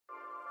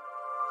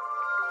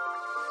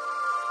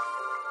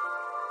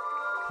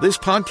This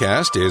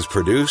podcast is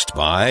produced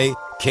by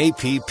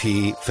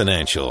KPP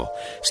Financial.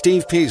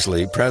 Steve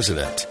Peasley,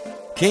 President.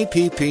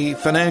 KPP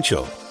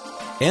Financial.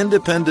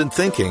 Independent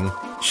thinking,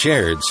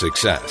 shared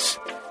success.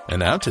 And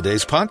now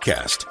today's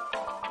podcast.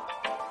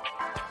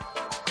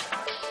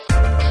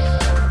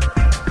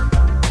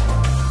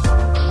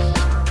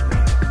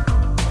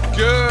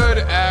 Good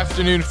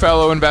afternoon,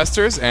 fellow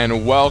investors,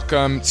 and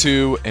welcome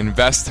to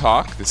Invest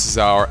Talk. This is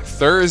our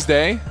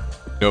Thursday,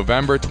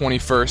 November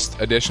 21st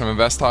edition of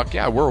Invest Talk.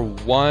 Yeah, we're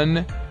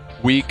 1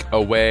 week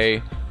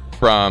away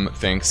from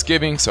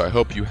Thanksgiving, so I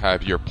hope you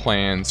have your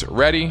plans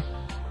ready.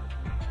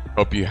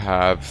 Hope you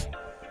have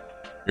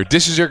your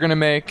dishes you're going to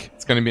make.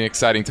 It's going to be an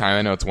exciting time.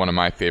 I know it's one of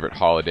my favorite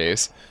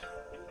holidays.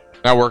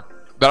 Now,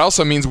 that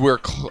also means we're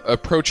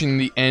approaching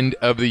the end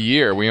of the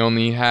year. We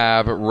only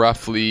have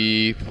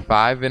roughly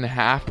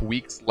 5.5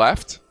 weeks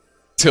left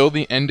till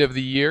the end of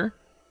the year.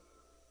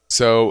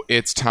 So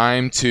it's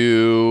time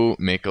to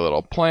make a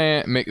little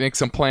plan, make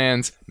some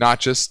plans, not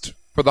just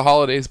for the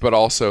holidays, but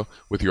also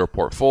with your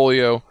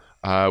portfolio,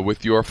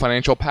 with your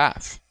financial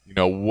path. You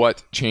know,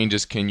 what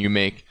changes can you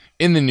make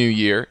in the new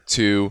year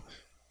to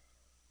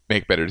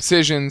make better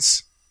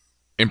decisions,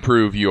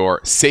 improve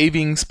your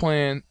savings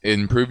plan,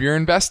 improve your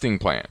investing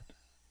plan.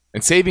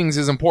 And savings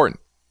is important.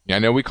 I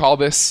know we call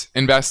this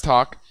Invest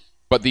Talk,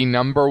 but the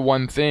number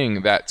one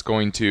thing that's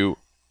going to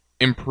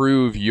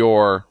improve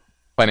your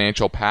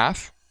financial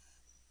path,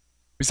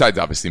 besides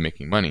obviously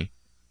making money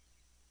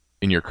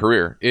in your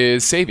career,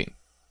 is saving.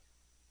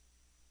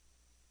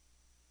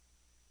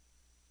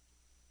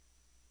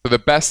 So the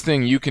best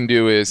thing you can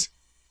do is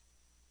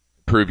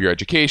improve your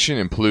education,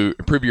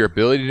 improve your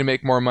ability to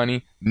make more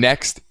money.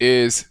 Next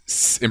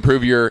is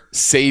improve your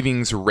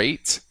savings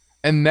rate,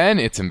 and then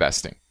it's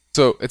investing.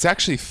 So it's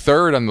actually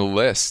third on the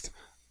list.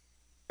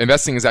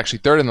 Investing is actually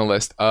third on the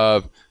list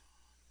of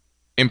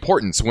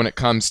importance when it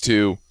comes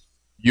to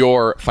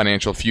your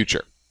financial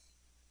future.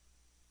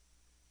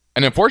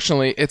 And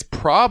unfortunately, it's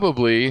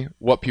probably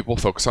what people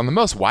focus on the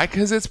most. Why?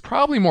 Because it's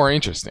probably more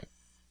interesting,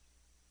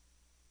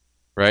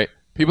 right?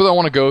 People don't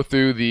want to go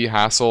through the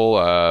hassle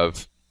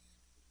of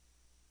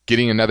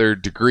getting another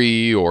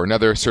degree or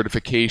another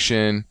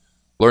certification,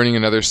 learning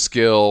another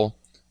skill,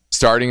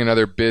 starting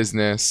another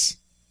business,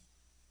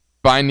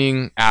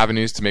 finding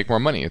avenues to make more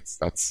money.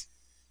 That's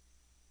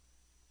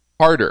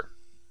harder.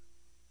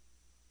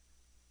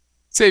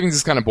 Savings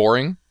is kind of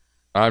boring.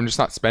 I'm just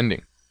not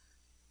spending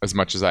as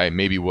much as I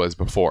maybe was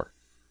before.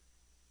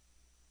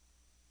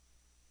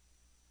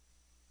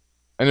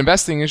 And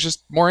investing is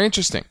just more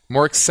interesting,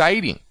 more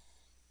exciting.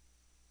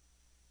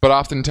 But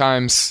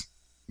oftentimes,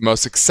 the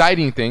most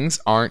exciting things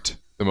aren't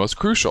the most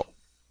crucial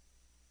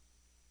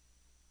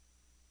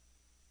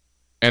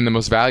and the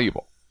most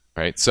valuable,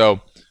 right?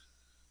 So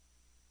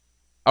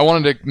I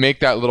wanted to make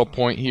that little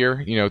point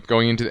here,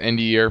 going into the end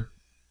of the year,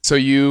 so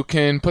you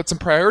can put some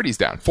priorities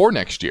down for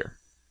next year.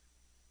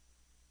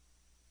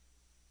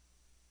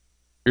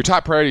 Your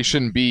top priority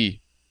shouldn't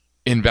be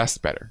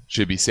invest better. It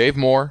should be save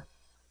more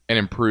and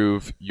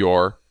improve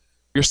your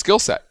skill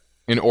set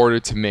in order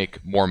to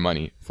make more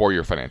money for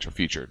your financial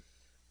future.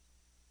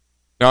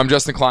 Now, I'm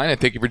Justin Klein, and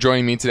thank you for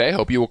joining me today. I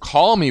hope you will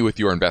call me with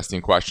your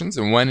investing questions,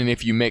 and when and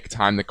if you make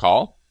time to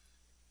call,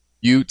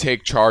 you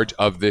take charge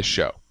of this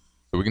show.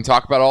 So we can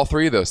talk about all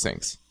three of those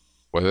things,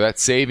 whether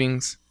that's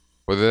savings,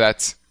 whether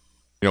that's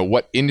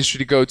what industry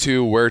to go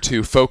to, where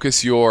to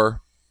focus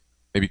your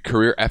maybe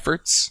career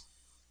efforts.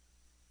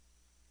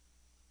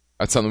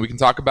 That's something we can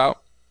talk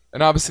about.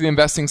 And obviously the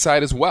investing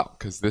side as well,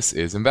 because this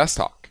is Invest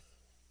Talk.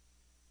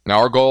 Now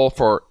our goal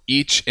for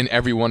each and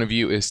every one of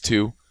you is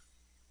to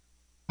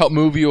help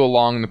move you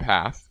along the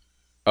path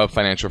of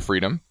financial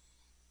freedom.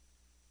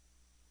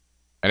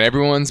 And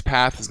everyone's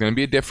path is going to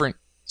be different.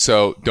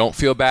 So don't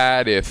feel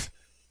bad if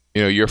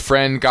your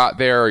friend got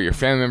there or your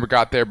family member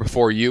got there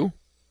before you.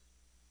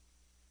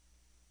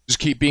 Just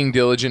keep being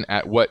diligent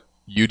at what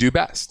you do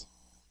best,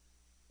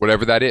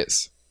 whatever that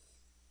is.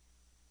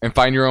 And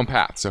find your own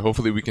path. So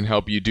hopefully we can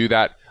help you do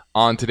that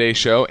on today's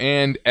show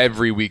and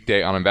every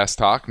weekday on Invest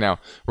Talk. Now,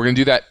 we're going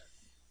to do that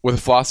with a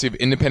philosophy of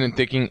independent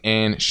thinking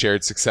and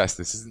shared success.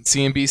 This isn't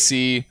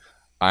CNBC.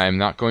 I'm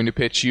not going to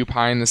pitch you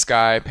pie in the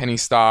sky, penny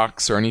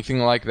stocks, or anything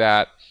like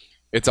that.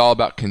 It's all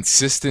about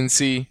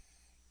consistency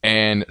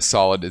and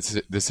solid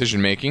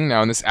decision making.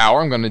 Now, in this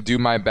hour, I'm going to do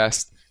my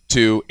best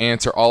to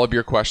answer all of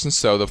your questions.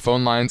 So the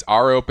phone lines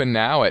are open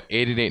now at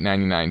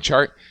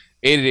 888-99-CHART.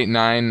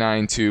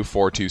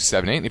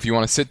 888-992-4278. If you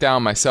want to sit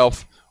down,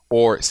 myself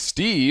or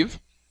Steve,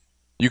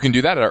 you can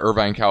do that at our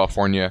Irvine,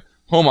 California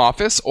home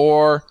office,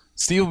 or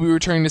Steve will be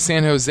returning to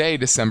San Jose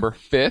December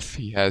 5th.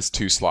 He has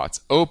 2 slots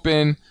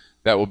open.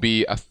 That will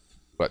be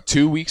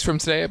 2 weeks from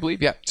today, I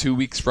believe? Yeah, 2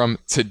 weeks from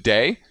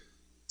today.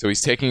 So he's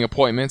taking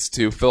appointments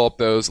to fill up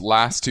those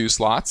last 2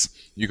 slots.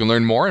 You can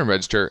learn more and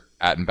register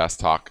at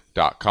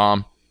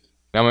investtalk.com.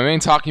 Now, my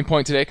main talking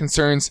point today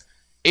concerns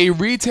a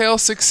retail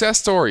success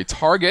story.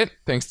 Target,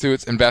 thanks to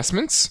its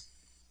investments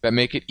that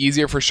make it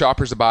easier for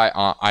shoppers to buy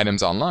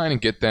items online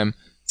and get them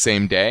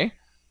same day,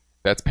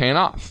 that's paying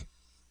off.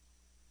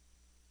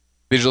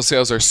 Digital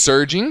sales are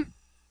surging,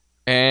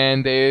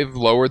 and they've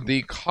lowered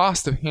the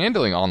cost of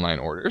handling online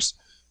orders,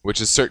 which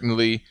has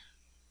certainly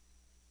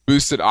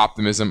boosted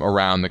optimism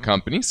around the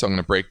company. So I'm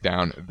going to break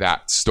down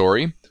that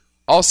story.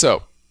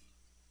 Also,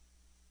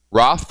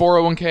 Roth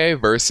 401k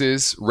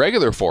versus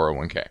regular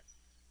 401k.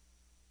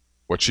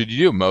 What should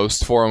you do?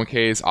 Most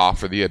 401ks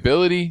offer the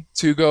ability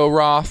to go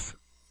Roth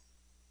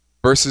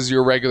versus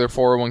your regular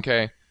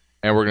 401k,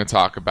 and we're going to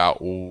talk about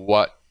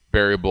what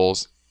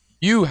variables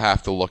you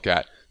have to look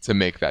at to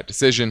make that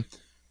decision.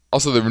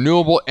 Also, the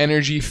renewable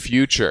energy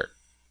future.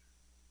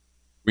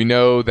 We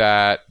know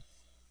that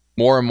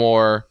more and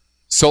more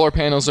solar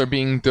panels are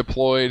being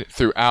deployed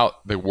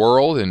throughout the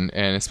world, and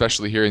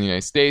especially here in the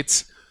United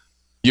States,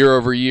 year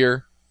over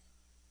year.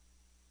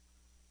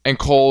 And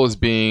coal is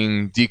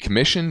being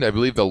decommissioned. I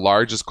believe the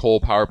largest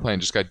coal power plant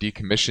just got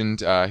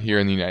decommissioned here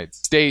in the United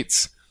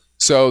States.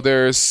 So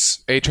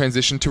there's a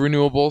transition to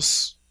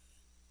renewables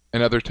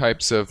and other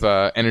types of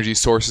energy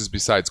sources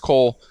besides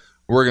coal.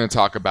 We're going to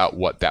talk about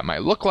what that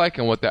might look like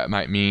and what that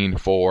might mean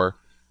for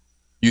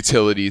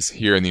utilities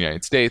here in the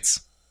United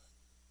States.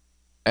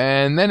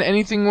 And then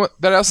anything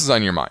that else is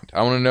on your mind.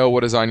 I want to know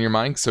what is on your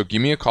mind. So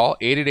give me a call,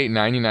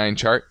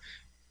 888-99-CHART,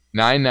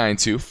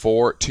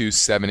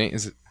 992-4278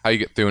 is how you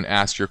get through and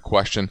ask your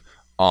question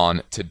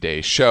on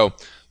today's show.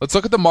 Let's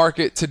look at the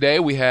market today.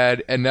 We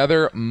had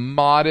another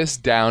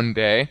modest down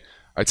day.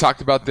 I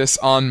talked about this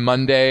on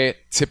Monday.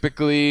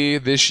 Typically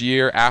this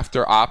year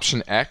after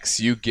Option X,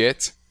 you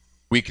get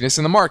weakness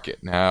in the market.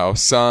 Now,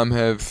 some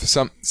of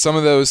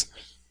those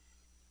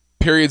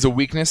periods of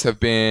weakness have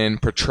been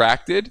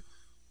protracted,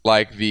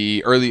 like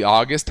the early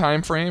August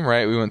timeframe,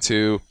 right? We went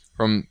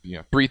from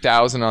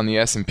 3,000 on the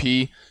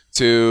S&P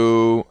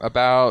to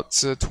about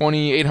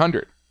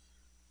 2,800.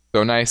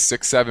 So a nice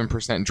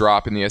 6-7%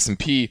 drop in the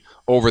S&P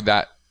over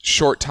that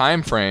short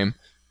time frame.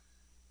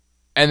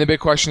 And the big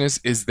question is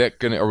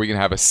are we gonna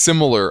have a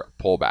similar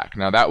pullback?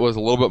 Now that was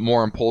a little bit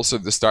more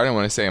impulsive to start. And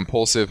when I say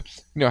impulsive,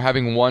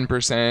 having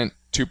 1%,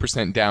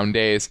 2% down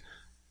days,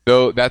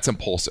 though that's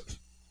impulsive.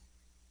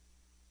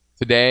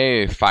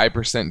 Today,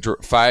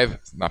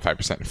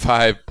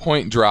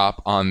 5-point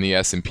drop on the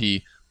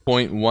S&P,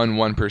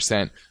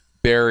 0.11%.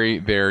 Very,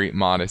 very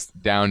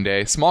modest down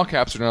day. Small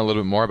caps are down a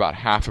little bit more, about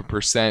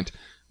 0.5%.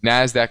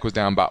 NASDAQ was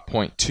down about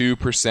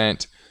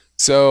 0.2%.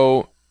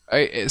 So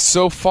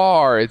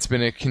far, it's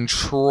been a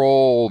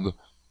controlled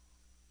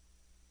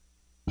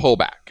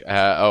pullback,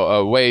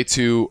 a way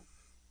to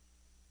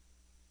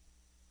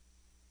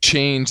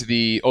change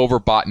the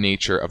overbought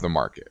nature of the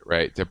market,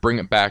 right? To bring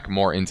it back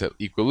more into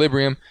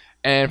equilibrium.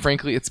 And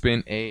frankly, it's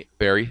been a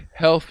very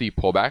healthy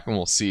pullback, and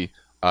we'll see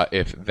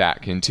if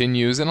that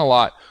continues. And a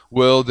lot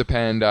will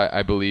depend,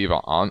 I believe,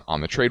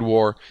 on the trade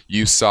war.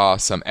 You saw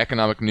some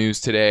economic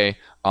news today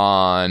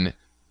on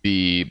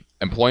the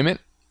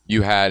employment.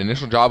 You had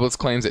initial jobless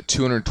claims at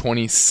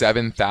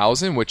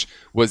 227,000, which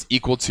was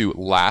equal to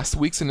last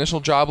week's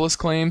initial jobless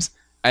claims.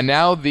 And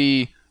now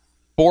the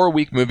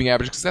 4-week moving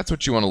average, because that's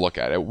what you want to look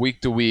at. At week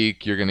to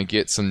week, you're going to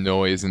get some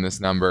noise in this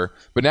number.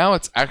 But now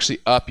it's actually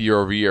up year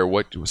over year.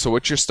 So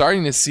what you're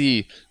starting to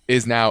see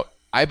is now,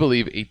 I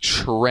believe, a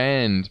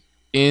trend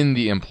in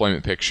the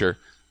employment picture.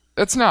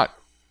 That's not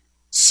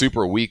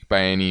super weak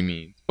by any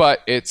means,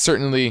 but it's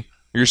certainly,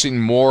 you're seeing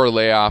more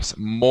layoffs,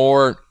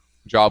 more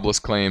jobless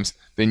claims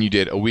than you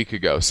did a week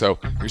ago. So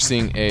you're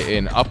seeing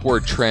an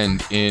upward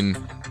trend in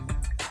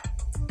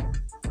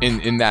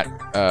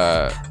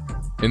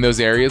those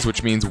areas,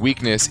 which means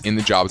weakness in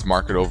the jobs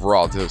market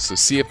overall. So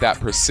see if that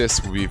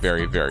persists will be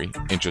very, very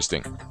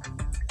interesting.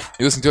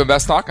 You listen to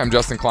Invest Talk. I'm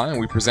Justin Klein, and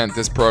we present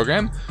this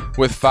program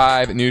with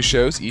 5 news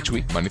shows each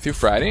week, Monday through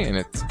Friday, and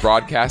it's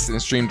broadcasted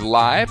and streamed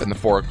live in the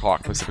 4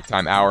 o'clock Pacific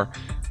Time hour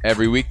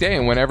every weekday.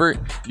 And whenever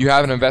you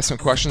have an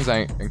investment question,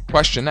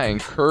 I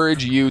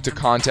encourage you to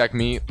contact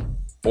me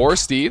or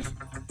Steve,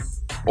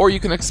 or you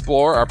can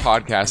explore our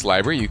podcast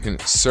library. You can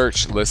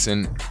search,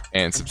 listen,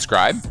 and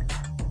subscribe.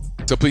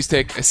 So please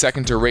take a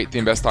second to rate the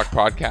Invest Talk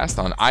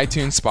podcast on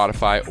iTunes,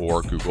 Spotify,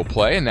 or Google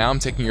Play. And now I'm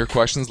taking your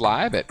questions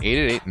live at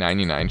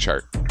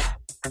 888-99-CHART.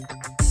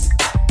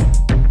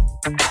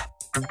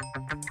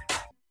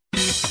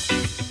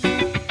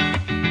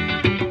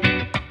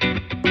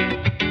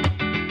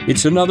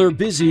 It's another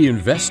busy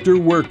investor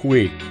work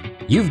week.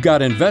 You've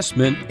got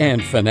investment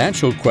and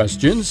financial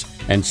questions,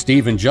 and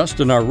Steve and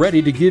Justin are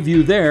ready to give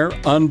you their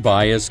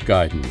unbiased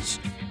guidance.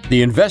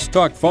 The Invest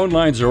Talk phone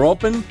lines are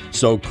open,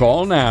 so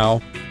call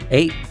now,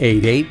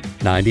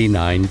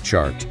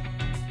 888-99-CHART.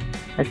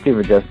 Hi, Steve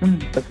and Justin.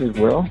 This is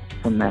Will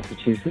from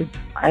Massachusetts.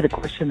 I had a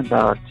question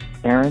about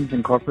Aaron's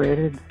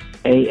Incorporated,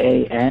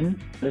 AAN.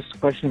 This is a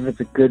question if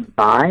it's a good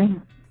buy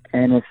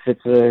and if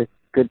it's a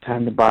good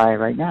time to buy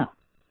right now.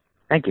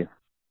 Thank you.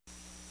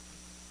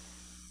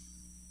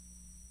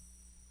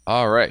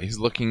 All right. He's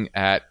looking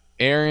at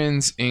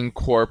Aaron's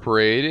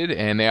Incorporated,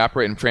 and they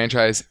operate and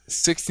franchise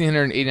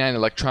 1,689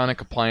 electronic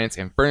appliance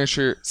and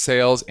furniture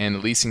sales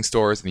and leasing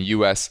stores in the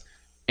U.S.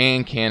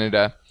 and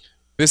Canada.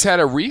 This had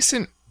a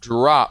recent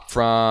drop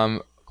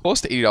from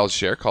close to $80 a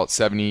share, call it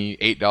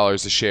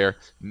 $78 a share.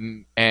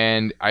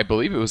 And I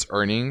believe it was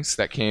earnings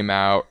that came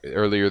out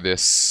earlier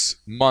this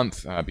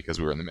month because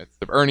we were in the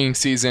midst of earnings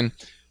season.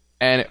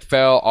 And it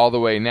fell all the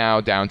way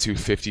now down to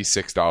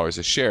 $56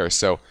 a share.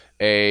 So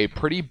a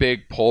pretty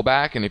big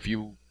pullback. And if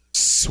you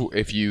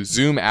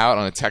zoom out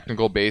on a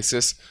technical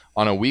basis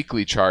on a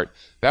weekly chart,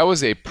 that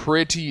was a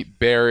pretty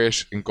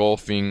bearish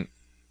engulfing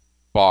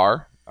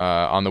bar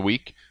on the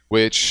week,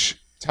 which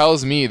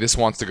tells me this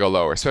wants to go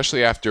lower,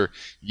 especially after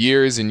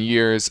years and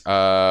years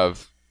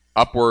of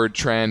upward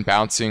trend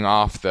bouncing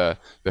off the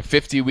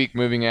 50-week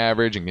moving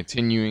average and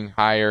continuing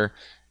higher.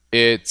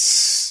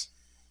 Its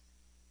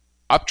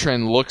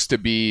uptrend looks to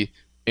be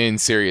in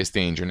serious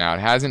danger now. It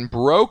hasn't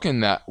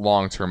broken that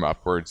long-term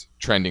upwards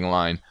trending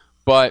line,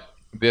 but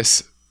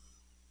this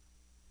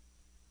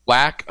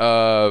lack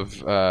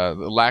of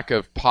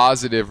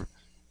positive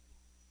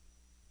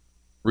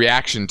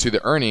reaction to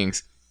the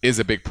earnings is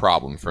a big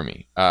problem for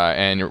me.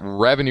 And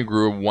revenue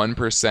grew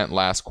 1%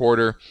 last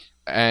quarter,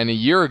 and a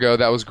year ago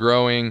that was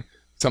growing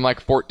something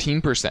like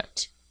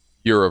 14%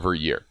 year over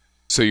year.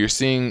 So you're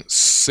seeing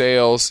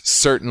sales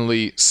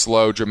certainly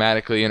slow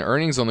dramatically, and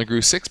earnings only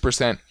grew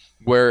 6%,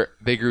 where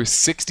they grew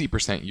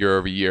 60% year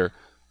over year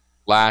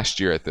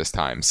last year at this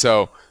time.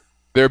 So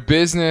their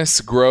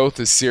business growth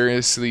is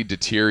seriously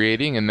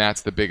deteriorating, and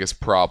that's the biggest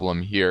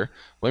problem here.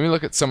 Let me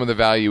look at some of the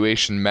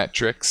valuation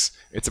metrics.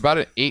 It's about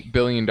an $8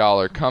 billion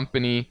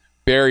company,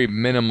 very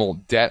minimal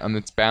debt on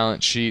its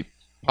balance sheet,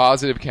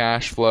 positive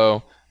cash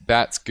flow,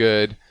 that's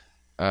good.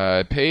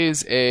 It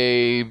pays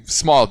a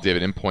small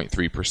dividend,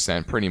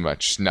 0.3%, pretty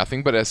much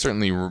nothing, but has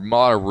certainly a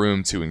lot of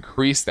room to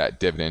increase that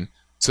dividend.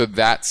 So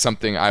that's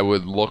something I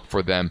would look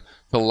for them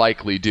to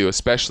likely do,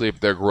 especially if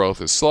their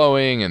growth is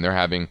slowing and they're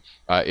having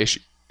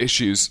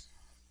issues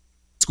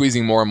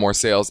squeezing more and more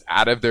sales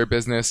out of their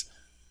business.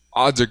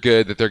 Odds are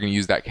good that they're going to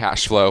use that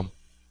cash flow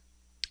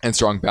and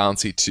strong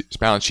balance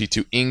sheet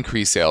to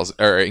increase sales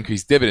or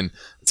increase dividend,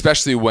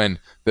 especially when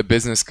the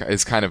business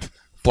is kind of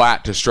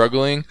flat to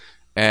struggling.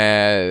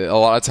 And a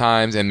lot of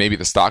times, and maybe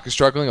the stock is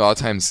struggling, a lot of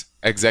times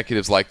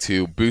executives like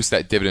to boost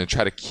that dividend and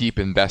try to keep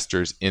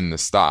investors in the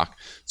stock.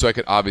 So I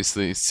could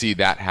obviously see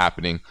that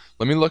happening.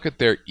 Let me look at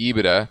their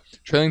EBITDA.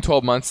 Trailing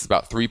 12 months is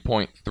about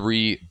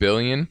 $3.3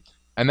 billion,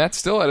 and that's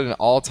still at an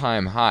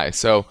all-time high.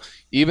 So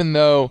even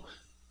though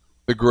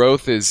the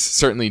growth is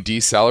certainly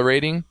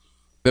decelerating,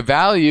 the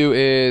value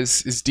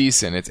is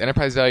decent. Its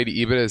enterprise value to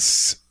EBITDA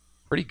is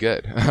pretty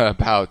good,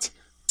 about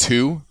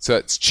 2. So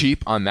it's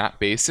cheap on that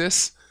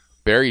basis.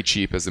 Very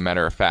cheap, as a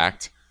matter of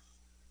fact.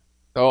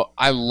 So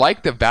I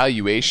like the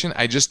valuation.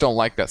 I just don't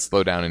like that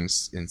slowdown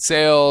in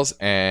sales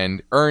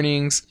and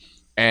earnings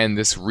and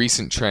this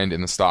recent trend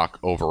in the stock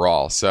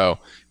overall. So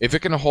if it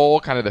can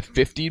hold kind of the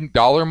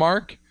 $50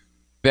 mark,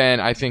 then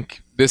I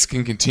think this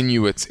can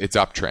continue its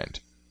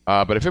uptrend.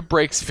 But if it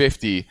breaks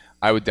 50,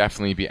 I would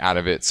definitely be out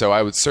of it. So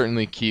I would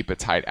certainly keep a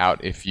tight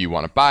out if you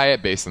want to buy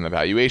it based on the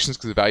valuations,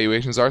 because the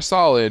valuations are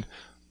solid,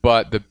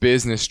 but the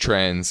business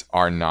trends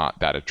are not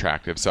that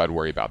attractive, so I'd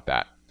worry about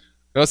that.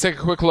 Now let's take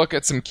a quick look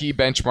at some key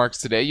benchmarks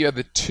today. You have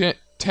the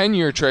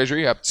 10-year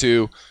Treasury up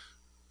to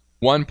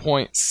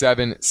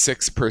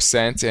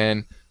 1.76%,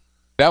 and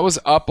that was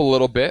up a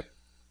little bit,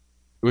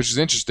 which is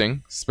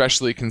interesting,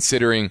 especially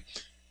considering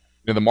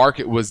the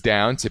market was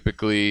down.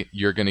 Typically,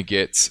 you're going to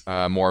get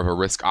more of a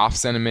risk-off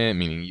sentiment,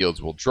 meaning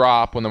yields will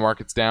drop when the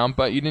market's down,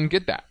 but you didn't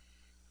get that.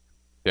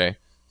 Okay,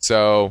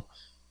 so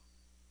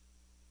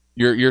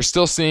you're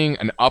still seeing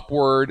an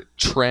upward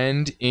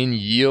trend in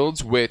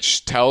yields,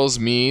 which tells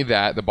me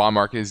that the bond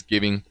market is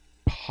giving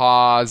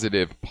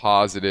positive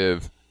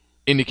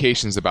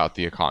indications about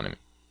the economy,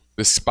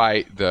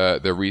 despite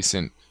the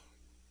recent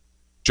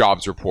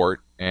jobs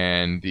report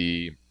and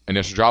the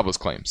initial jobless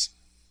claims.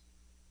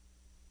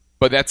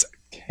 But that's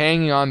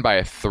hanging on by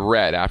a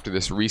thread after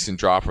this recent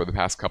drop over the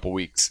past couple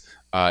weeks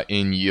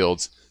in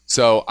yields.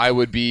 So I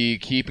would be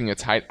keeping a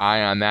tight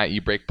eye on that. You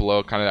break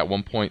below kind of that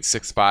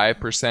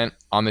 1.65%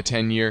 on the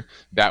 10-year,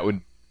 that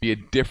would be a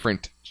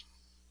different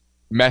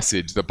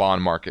message the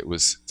bond market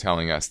was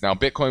telling us. Now,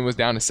 Bitcoin was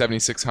down to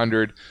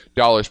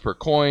 $7,600 per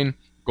coin.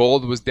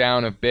 Gold was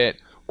down a bit.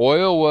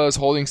 Oil was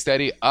holding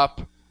steady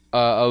up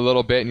a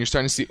little bit, and you're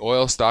starting to see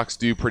oil stocks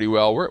do pretty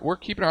well. We're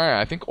keeping our eye on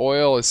it. I think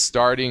oil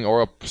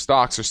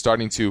stocks are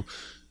starting to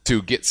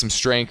get some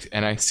strength,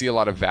 and I see a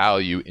lot of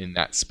value in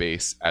that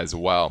space as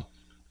well.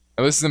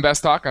 Now, this is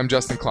Invest Talk. I'm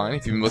Justin Klein.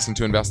 If you've been listening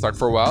to Invest Talk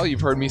for a while,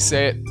 you've heard me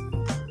say it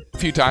a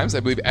few times.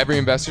 I believe every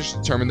investor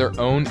should determine their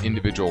own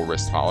individual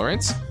risk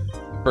tolerance.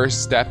 The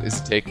first step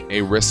is to take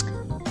a risk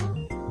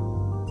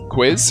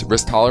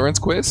tolerance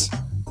quiz.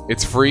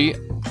 It's free,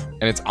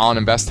 and it's on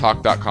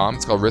investtalk.com.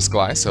 It's called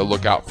Riskalyze, so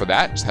look out for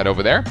that. Just head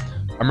over there.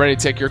 I'm ready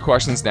to take your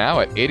questions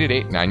now at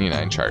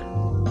 888-99-CHART.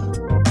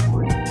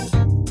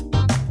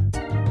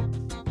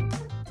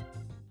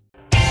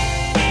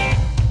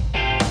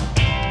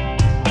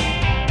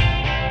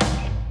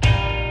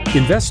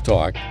 Invest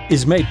Talk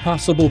is made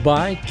possible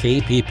by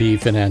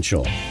KPP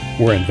Financial,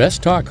 where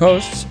Invest Talk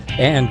hosts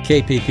and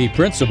KPP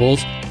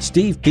principals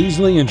Steve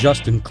Peasley and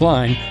Justin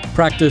Klein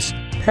practice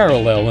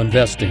parallel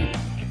investing.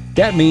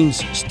 That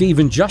means Steve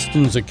and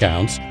Justin's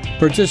accounts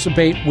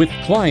participate with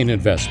client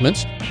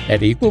investments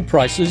at equal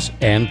prices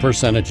and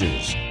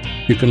percentages.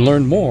 You can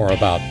learn more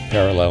about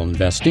parallel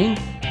investing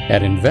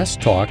at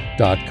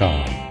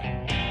investtalk.com.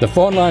 The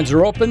phone lines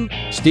are open.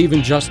 Steve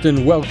and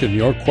Justin welcome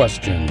your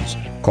questions.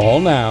 Call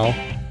now,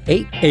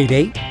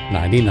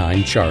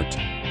 888-99-CHART.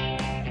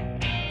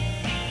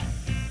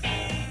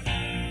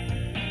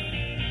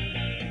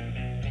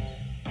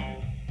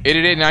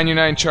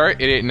 (888-99-CHART),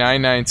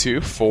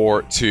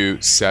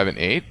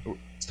 888-992-4278.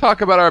 Let's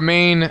talk about our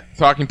main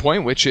talking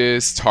point, which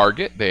is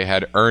Target. They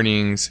had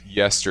earnings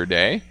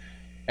yesterday,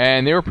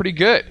 and they were pretty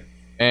good.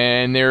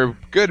 And they're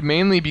good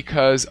mainly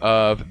because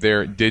of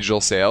their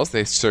digital sales.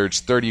 They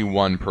surged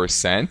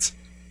 31%.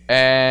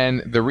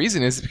 And the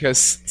reason is because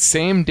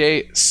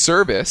same-day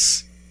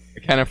service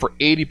accounted for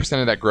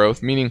 80% of that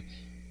growth, meaning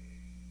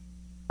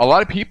a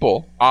lot of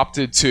people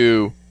opted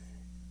to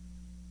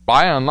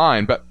buy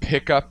online but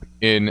pick up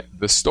in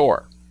the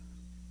store.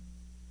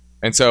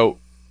 And so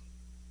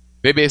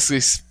they basically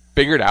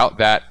figured out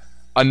that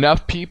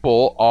enough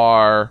people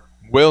are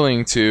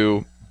willing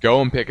to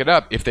go and pick it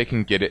up if they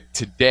can get it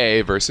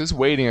today versus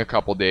waiting a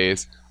couple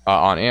days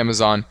on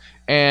Amazon.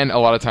 And a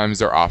lot of times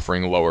they're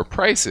offering lower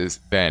prices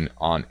than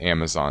on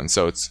Amazon.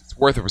 So it's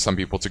worth it for some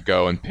people to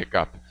go and pick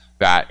up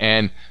that.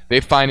 And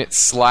they find it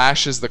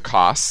slashes the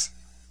costs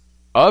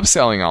of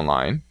selling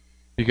online,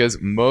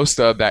 because most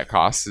of that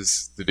cost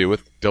is to do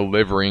with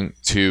delivering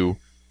to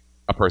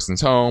a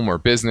person's home or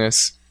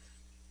business.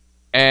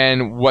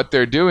 And what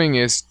they're doing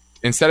is,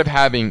 instead of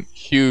having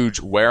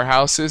huge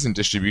warehouses and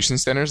distribution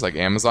centers like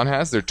Amazon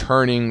has, they're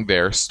turning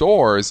their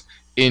stores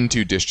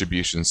into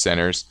distribution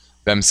centers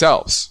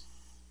themselves.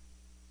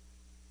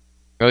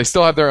 Now, they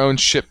still have their own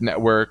ship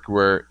network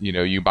where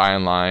you buy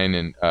online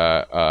and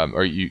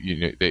or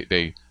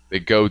they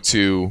go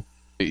to,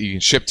 you can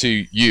ship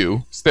to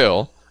you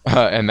still.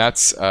 And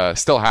that's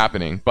still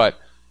happening, but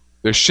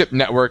their ship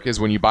network is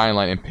when you buy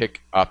online and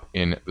pick up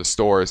in the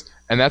stores,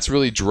 and that's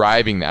really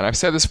driving that. And I've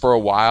said this for a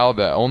while.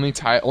 The only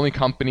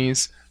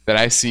companies that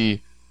I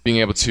see being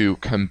able to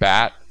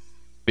combat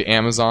the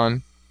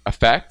Amazon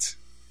effect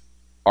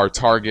are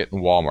Target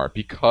and Walmart,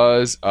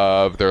 because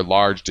of their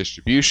large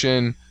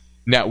distribution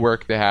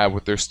network they have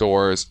with their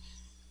stores,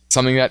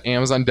 something that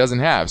Amazon doesn't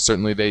have.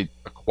 Certainly, they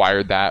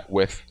acquired that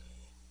with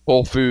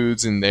Whole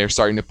Foods, and they're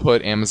starting to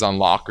put Amazon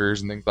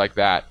lockers and things like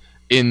that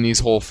in these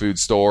Whole Food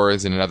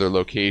stores and in other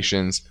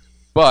locations.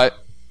 But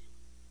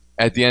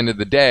at the end of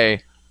the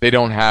day, they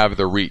don't have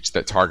the reach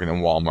that Target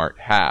and Walmart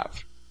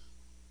have.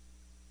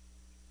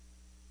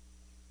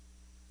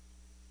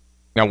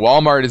 Now,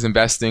 Walmart is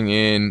investing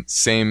in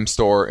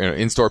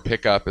in-store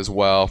pickup as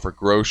well for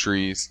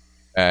groceries,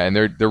 and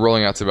they're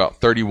rolling out to about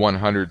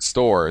 3,100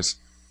 stores.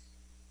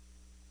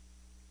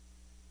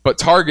 But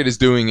Target is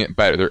doing it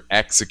better. They're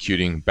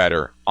executing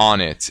better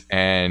on it,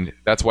 and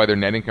that's why their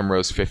net income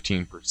rose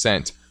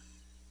 15%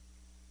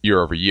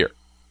 year over year.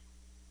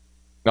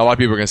 Now, a lot of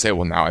people are going to say,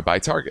 well, now I buy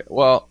Target.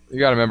 Well, you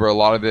got to remember, a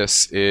lot of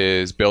this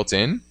is built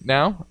in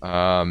now.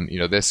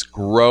 This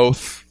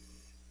growth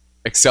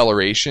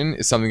acceleration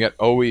is something that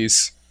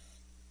always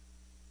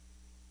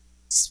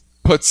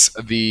puts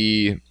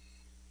the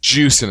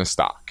juice in a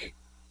stock,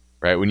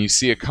 right? When you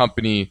see a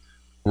company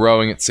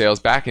growing its sales,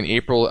 back in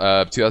April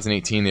of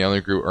 2018, they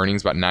only grew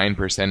earnings about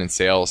 9% and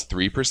sales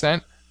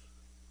 3%.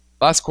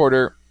 Last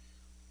quarter,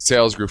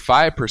 sales grew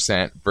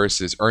 5%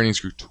 versus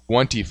earnings grew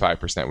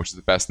 25%, which is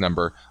the best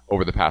number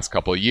over the past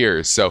couple of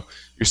years. So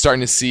you're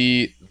starting to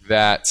see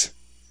that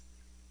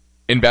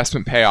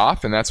investment pay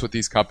off, and that's what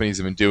these companies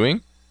have been doing.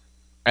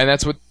 And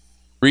that's what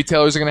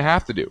retailers are going to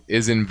have to do,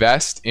 is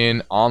invest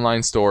in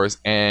online stores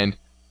and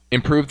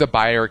improve the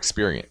buyer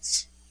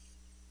experience.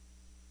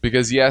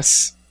 Because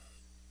yes,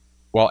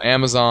 while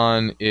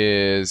Amazon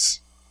has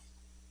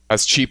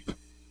cheap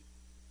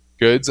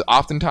goods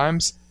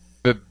oftentimes,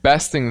 the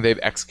best thing they've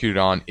executed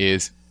on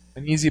is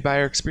an easy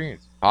buyer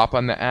experience. Hop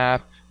on the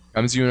app,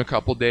 comes to you in a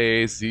couple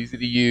days, it's easy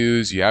to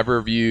use, you have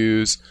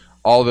reviews,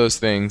 all those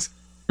things.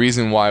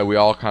 Reason why we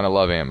all kind of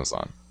love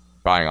Amazon,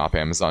 buying off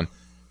Amazon.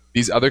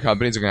 These other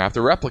companies are going to have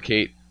to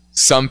replicate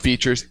some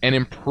features and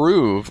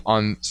improve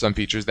on some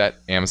features that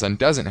Amazon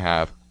doesn't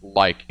have,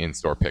 like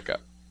in-store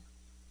pickup.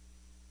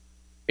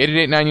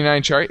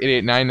 888-99-CHART,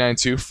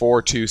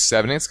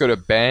 888-992-4278. Let's go to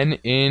Ben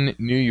in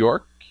New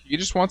York. He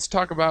just wants to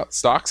talk about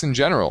stocks in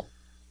general.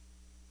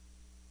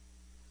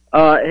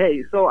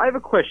 Hey, so I have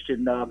a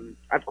question.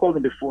 I've called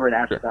in before and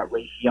asked about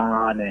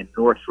Raytheon and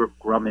Northrop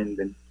Grumman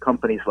and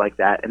companies like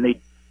that, and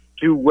they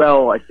do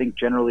well, I think,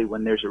 generally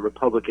when there's a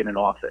Republican in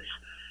office.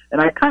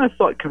 And I kind of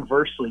thought,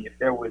 conversely, if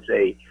there was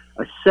a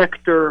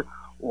sector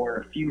or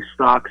a few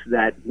stocks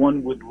that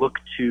one would look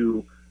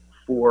to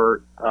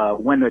for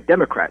when a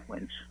Democrat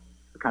wins,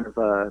 kind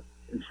of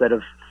instead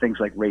of things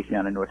like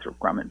Raytheon and Northrop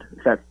Grumman,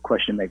 if that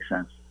question makes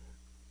sense.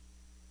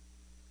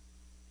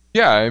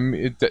 Yeah,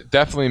 it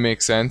definitely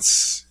makes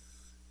sense.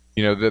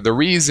 The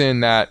reason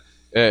that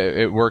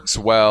it works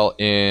well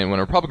when a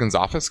Republican's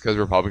office, because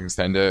Republicans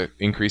tend to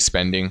increase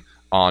spending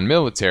on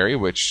military,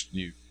 which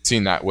you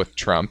seen that with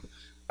Trump.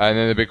 And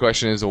then the big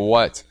question is,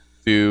 what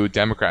do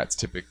Democrats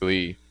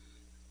typically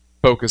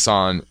focus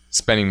on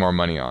spending more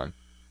money on?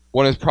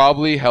 One is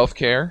probably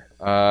healthcare,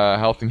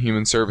 health and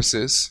human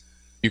services.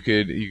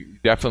 You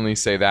definitely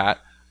say that.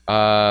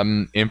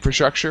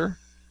 Infrastructure,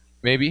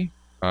 maybe.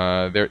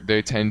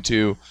 They tend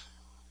to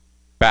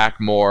back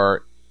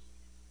more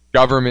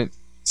government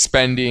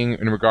spending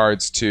in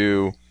regards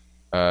to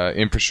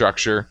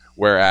infrastructure,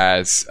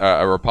 whereas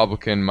a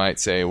Republican might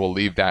say, we'll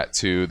leave that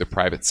to the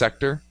private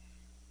sector,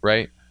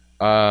 right?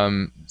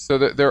 So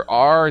there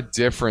are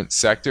different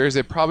sectors.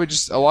 It probably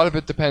a lot of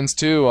it depends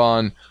too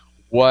on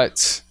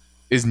what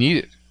is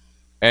needed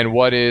and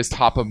what is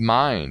top of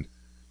mind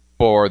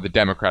for the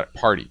Democratic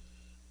Party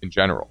in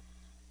general.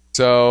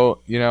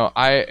 So,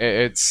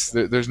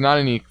 there's not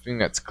anything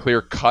that's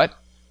clear cut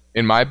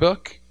in my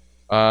book.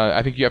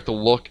 I think you have to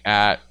look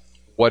at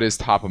what is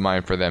top of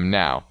mind for them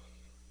now.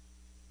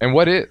 And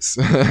what is?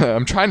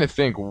 I'm trying to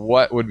think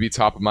what would be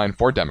top of mind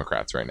for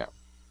Democrats right now.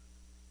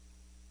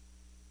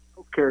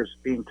 Healthcare is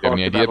being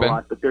talked about a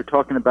lot, but they're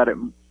talking about it.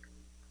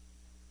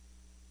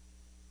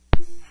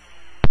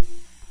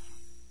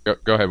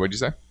 Go ahead. What'd you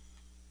say?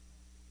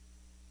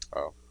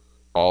 Oh,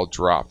 all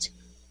dropped.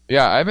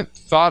 Yeah, I haven't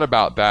thought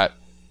about that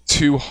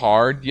too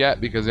hard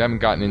yet because we haven't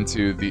gotten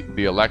into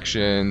the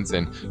elections,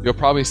 and you'll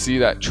probably see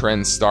that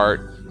trend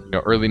start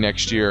early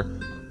next year.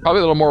 Probably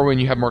a little more when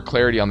you have more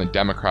clarity on the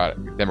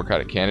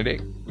Democratic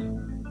candidate.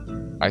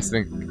 I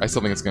still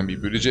think it's going to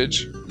be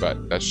Buttigieg,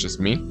 but that's just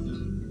me.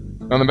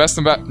 On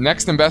the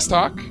next Invest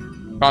Talk,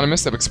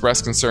 economists have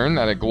expressed concern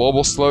that a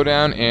global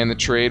slowdown and the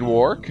trade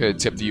war could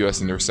tip the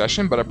U.S. into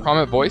recession, but a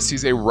prominent voice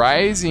sees a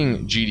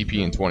rising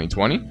GDP in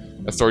 2020.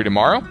 A story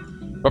tomorrow.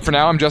 But for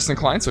now, I'm Justin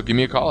Klein, so give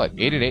me a call at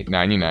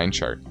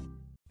 888-99-CHART.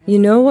 You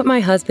know what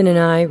my husband and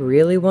I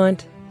really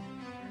want?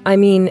 I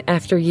mean,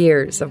 after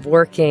years of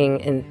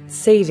working and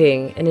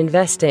saving and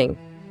investing,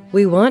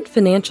 we want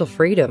financial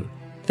freedom.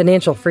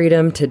 Financial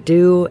freedom to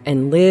do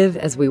and live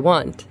as we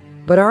want.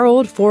 But our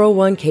old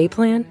 401k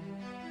plan?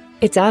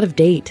 It's out of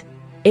date.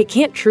 It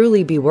can't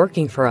truly be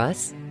working for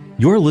us.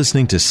 You're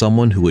listening to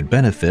someone who would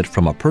benefit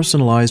from a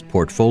personalized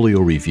portfolio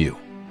review.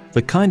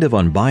 The kind of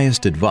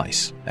unbiased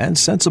advice and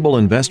sensible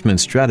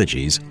investment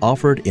strategies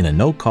offered in a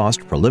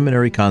no-cost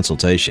preliminary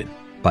consultation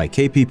by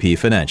KPP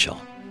Financial.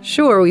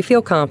 Sure, we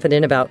feel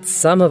confident about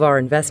some of our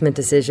investment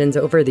decisions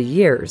over the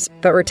years,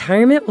 but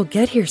retirement will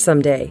get here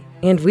someday,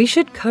 and we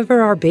should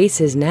cover our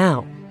bases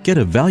now. Get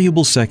a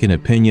valuable second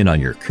opinion on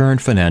your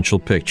current financial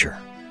picture.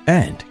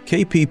 And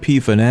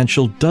KPP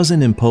Financial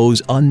doesn't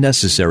impose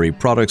unnecessary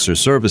products or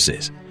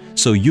services,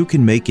 so you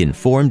can make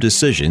informed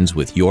decisions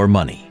with your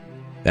money.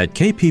 At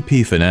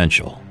KPP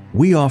Financial,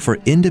 we offer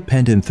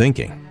independent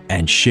thinking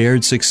and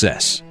shared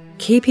success.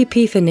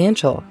 KPP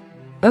Financial.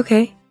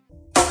 Okay.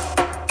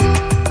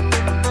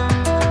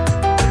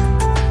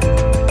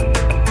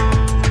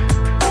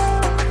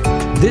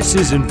 This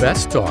is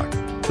Invest Talk,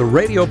 the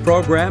radio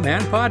program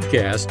and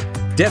podcast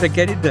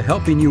dedicated to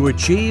helping you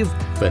achieve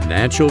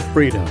financial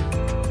freedom.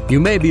 You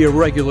may be a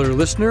regular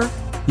listener.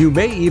 You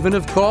may even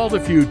have called a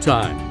few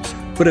times.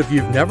 But if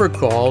you've never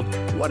called,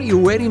 what are you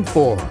waiting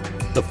for?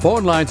 The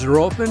phone lines are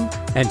open,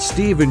 and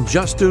Steve and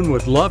Justin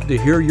would love to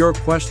hear your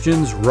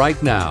questions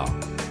right now.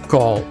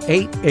 Call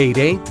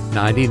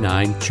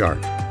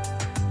 888-99-CHART.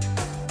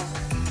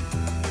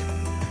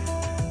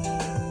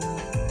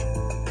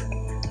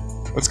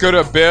 Let's go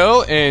to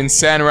Bill in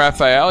San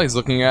Rafael. He's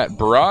looking at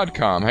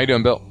Broadcom. How you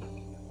doing, Bill?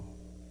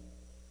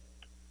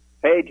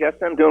 Hey,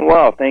 Justin, I'm doing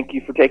well. Thank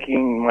you for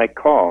taking my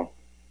call.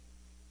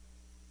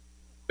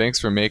 Thanks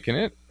for making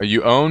it.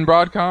 You own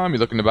Broadcom? You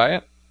looking to buy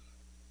it?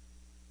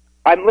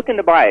 I'm looking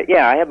to buy it.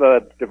 Yeah, I have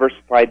a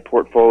diversified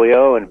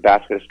portfolio and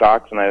basket of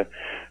stocks, and I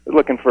was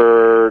looking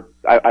for.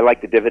 I like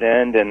the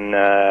dividend, and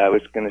I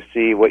was going to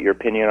see what your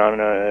opinion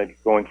on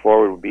going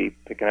forward would be.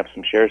 Picking up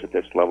some shares at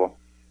this level.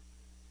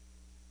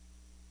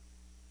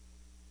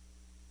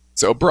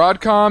 So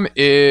Broadcom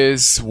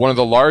is one of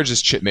the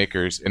largest chip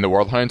makers in the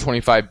world,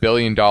 $125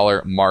 billion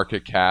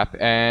market cap,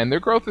 and their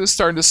growth is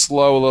starting to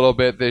slow a little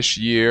bit this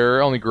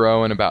year, only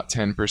growing about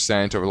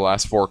 10% over the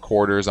last 4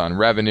 quarters on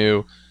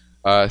revenue.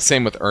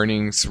 Same with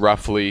earnings,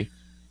 roughly.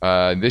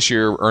 This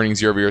year,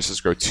 earnings year over year is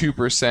supposed to grow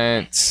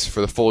 2% for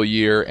the full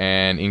year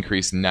and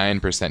increase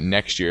 9%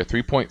 next year.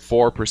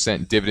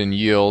 3.4% dividend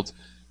yield.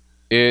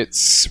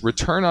 Its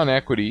return on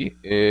equity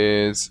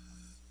is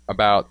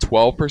about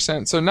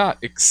 12%, so not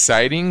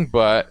exciting,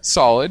 but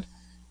solid.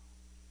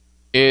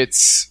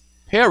 Its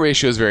payout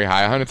ratio is very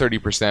high,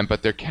 130%,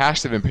 but their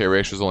cash dividend payout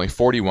ratio is only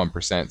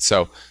 41%,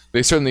 so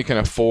they certainly can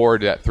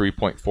afford that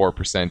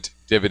 3.4%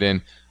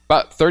 dividend.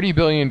 About $30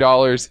 billion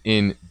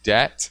in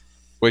debt,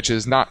 which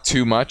is not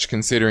too much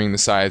considering the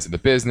size of the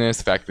business,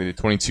 the fact that they did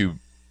 $22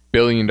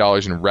 billion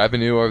in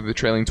revenue over the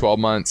trailing 12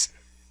 months.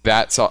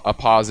 That's a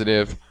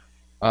positive.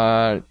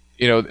 The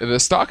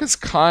stock has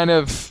kind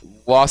of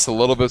lost a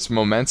little bit of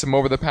momentum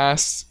over the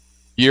past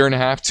year and a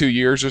half, 2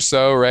 years or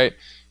so, right?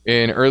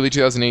 In early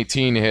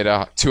 2018, it hit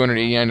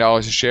 $289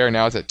 a share.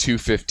 Now it's at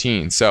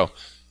 $215. So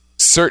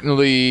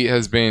certainly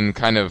has been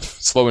kind of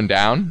slowing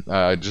down,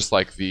 just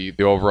like the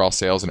overall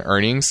sales and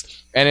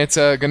earnings. And it's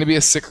going to be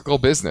a cyclical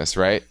business,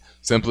 right?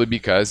 Simply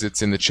because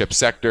it's in the chip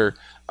sector,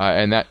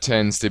 and that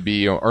tends to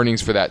be,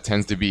 earnings for that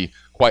tends to be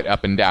quite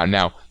up and down.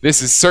 Now,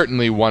 this is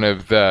certainly one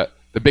of the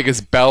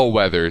biggest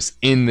bellwethers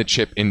in the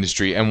chip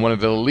industry and one of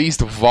the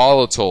least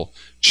volatile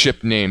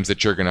chip names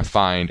that you're going to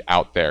find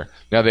out there.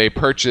 Now, they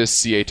purchased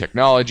CA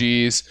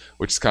Technologies,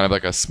 which is kind of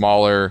like a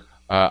smaller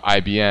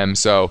IBM,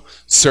 so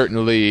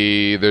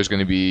certainly there's going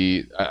to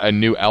be a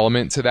new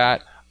element to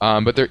that,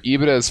 but their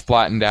EBITDA is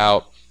flattened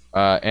out,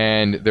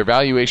 and their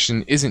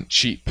valuation isn't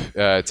cheap.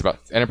 It's about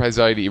enterprise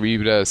value to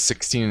EBITDA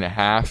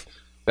 16.5.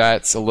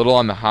 That's a little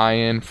on the high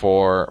end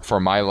for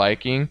my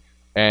liking,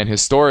 and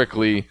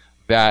historically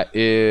that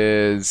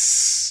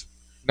is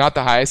not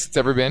the highest it's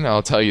ever been,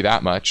 I'll tell you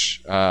that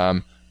much,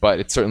 but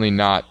it's certainly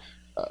not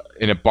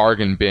in a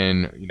bargain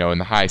bin, in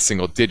the high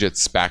single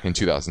digits back in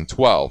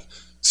 2012.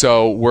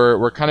 So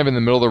we're kind of in the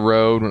middle of the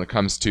road when it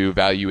comes to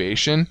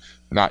valuation.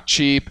 Not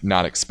cheap,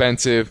 not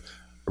expensive.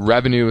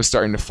 Revenue is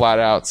starting to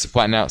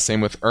flatten out.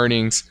 Same with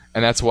earnings,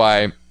 and that's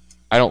why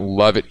I don't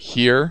love it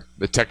here.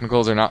 The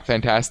technicals are not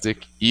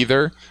fantastic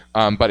either,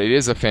 but it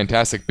is a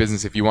fantastic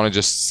business if you want to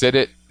just sit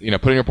it, put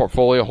it in your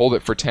portfolio, hold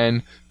it for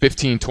 10,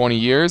 15, 20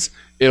 years.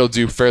 It'll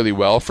do fairly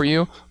well for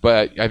you,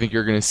 but I think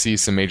you're going to see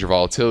some major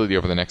volatility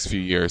over the next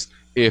few years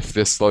if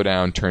this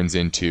slowdown turns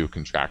into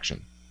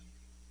contraction.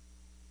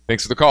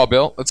 Thanks for the call,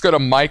 Bill. Let's go to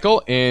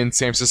Michael in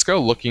San Francisco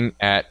looking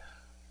at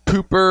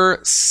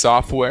Coupa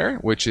Software,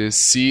 which is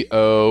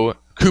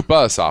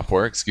Coupa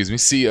Software,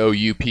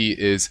 COUP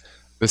is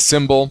the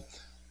symbol.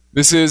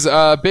 This is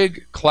a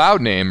big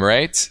cloud name,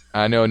 right?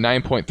 I know,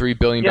 $9.3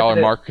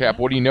 billion market cap.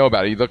 What do you know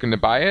about it? Are you looking to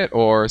buy it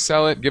or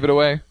sell it, give it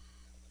away?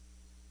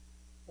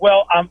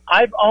 Well,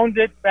 I've owned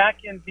it back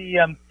in the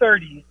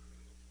 30s,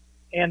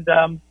 and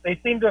they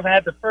seem to have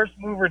had the first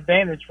mover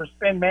advantage for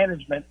spend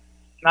management.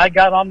 And I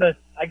got on the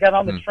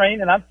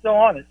train, and I'm still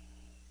on it.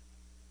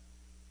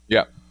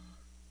 Yeah.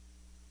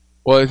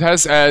 Well, it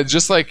has,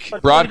 just like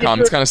Broadcom,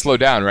 it's kind of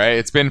slowed down, right?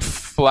 It's been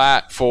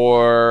flat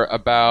for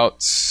about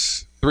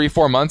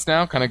 3-4 months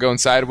now, kind of going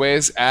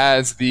sideways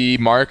as the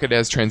market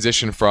has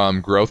transitioned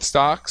from growth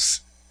stocks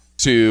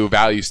to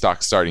value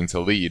stocks starting to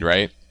lead,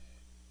 right?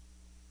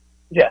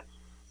 Yeah.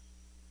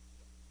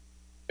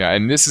 Yeah,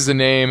 and this is a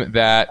name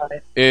that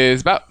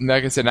is about,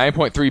 like I said,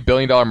 $9.3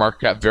 billion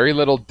market cap, very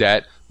little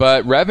debt,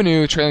 but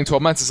revenue trailing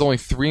 12 months is only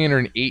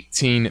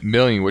 $318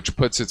 million, which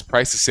puts its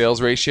price to sales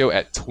ratio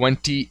at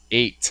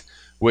 28,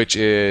 which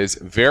is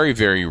very,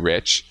 very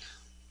rich.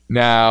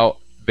 Now,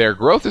 their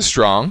growth is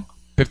strong,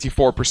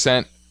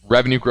 54%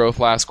 revenue growth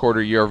last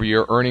quarter, year over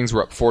year. Earnings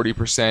were up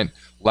 40%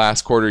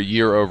 last quarter,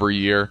 year over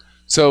year.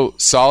 So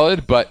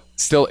solid, but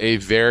still a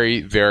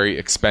very, very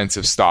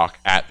expensive stock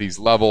at these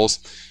levels.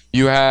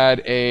 You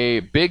had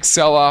a big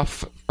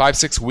sell-off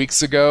 5-6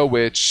 weeks ago,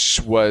 which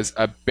was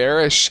a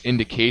bearish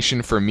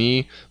indication for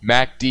me.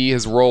 MACD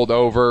has rolled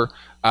over,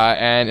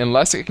 and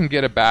unless it can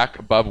get it back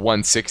above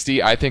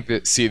 160, I think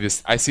that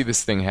I see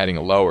this thing heading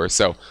lower.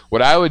 So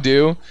what I would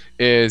do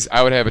is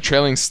I would have a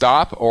trailing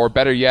stop, or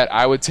better yet,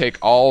 I would take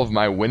all of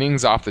my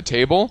winnings off the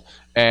table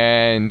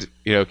and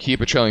keep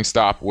a trailing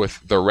stop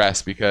with the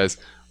rest, because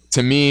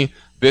to me,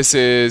 this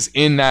is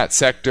in that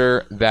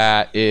sector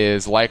that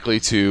is likely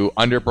to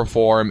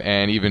underperform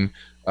and even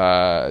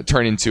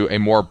turn into a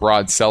more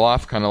broad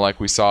sell-off, kind of like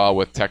we saw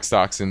with tech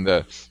stocks in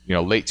the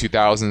late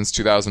 2000s,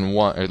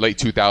 2001, or late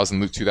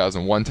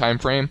 2001 time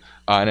frame.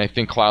 And I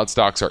think cloud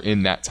stocks are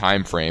in that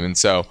time frame. And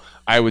so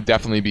I would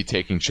definitely be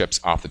taking chips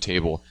off the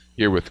table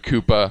here with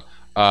Coupa.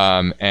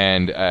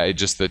 And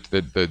just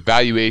the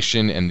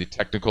valuation and the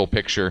technical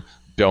picture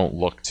don't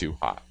look too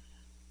hot.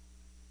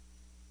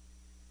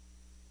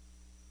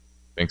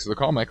 Thanks for the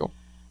call, Michael.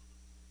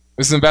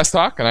 This is Invest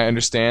Talk, and I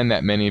understand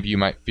that many of you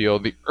might feel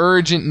the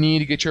urgent need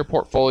to get your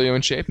portfolio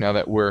in shape now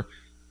that we're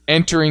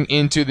entering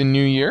into the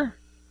new year.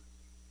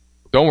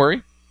 Don't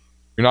worry,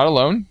 you're not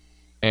alone,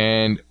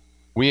 and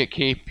we at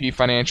KP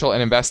Financial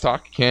and Invest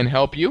Talk can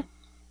help you.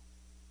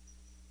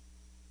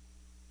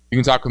 You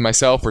can talk with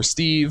myself or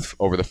Steve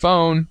over the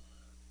phone.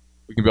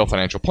 We can build a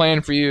financial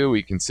plan for you.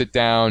 We can sit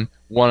down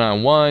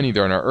one-on-one,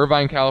 either in our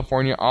Irvine,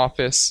 California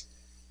office,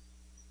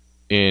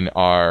 in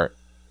our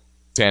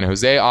San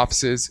Jose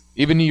offices,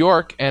 even New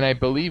York, and I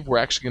believe we're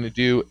actually going to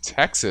do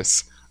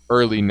Texas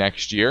early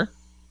next year.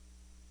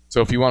 So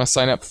if you want to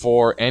sign up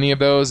for any of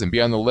those and be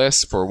on the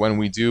list for when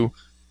we do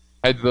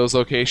head to those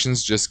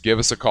locations, just give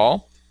us a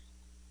call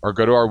or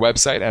go to our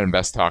website at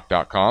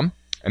investtalk.com.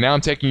 And now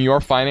I'm taking your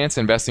finance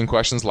and investing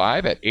questions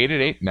live at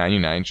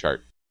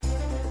 888-99-CHART.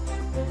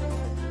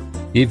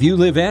 If you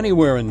live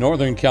anywhere in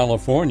Northern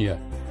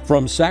California,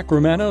 from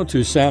Sacramento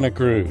to Santa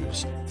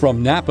Cruz,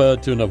 from Napa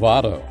to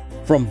Novato,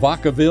 from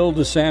Vacaville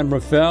to San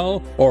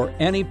Rafael, or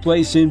any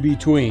place in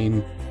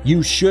between,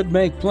 you should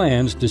make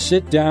plans to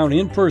sit down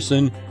in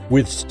person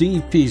with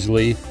Steve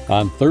Peasley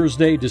on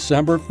Thursday,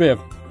 December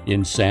 5th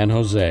in San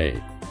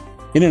Jose.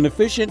 In an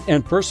efficient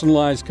and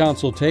personalized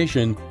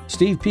consultation,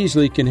 Steve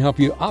Peasley can help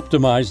you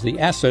optimize the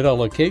asset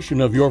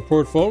allocation of your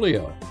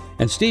portfolio.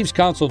 And Steve's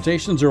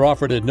consultations are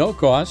offered at no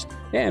cost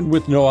and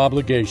with no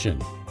obligation.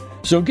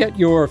 So get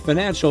your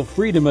financial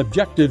freedom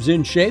objectives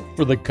in shape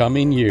for the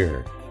coming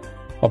year.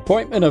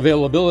 Appointment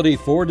availability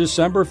for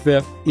December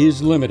 5th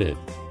is limited.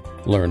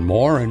 Learn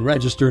more and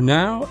register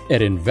now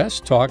at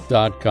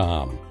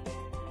investtalk.com.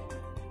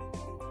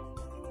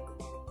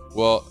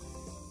 Well,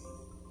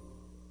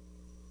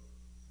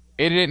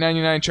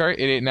 888-99-CHART,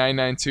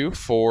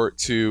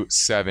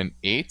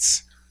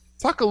 888-992-4278.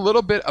 Talk a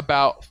little bit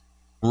about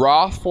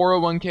Roth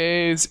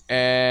 401ks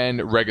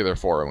and regular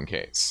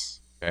 401ks.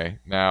 Okay,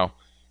 now,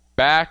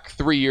 back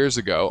 3 years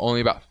ago, only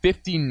about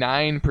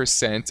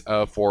 59%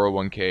 of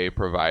 401k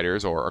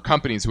providers or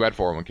companies who had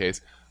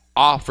 401ks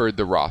offered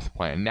the Roth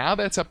plan. Now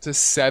that's up to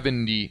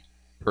 70%.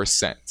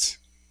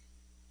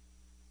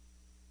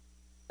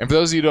 And for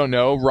those of you who don't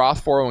know,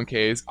 Roth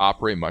 401ks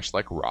operate much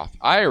like Roth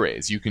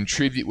IRAs. You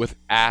contribute with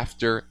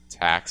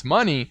after-tax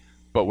money,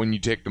 but when you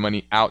take the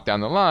money out down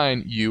the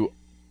line, you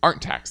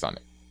aren't taxed on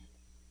it.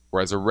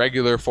 Whereas a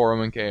regular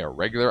 401k or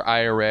regular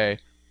IRA,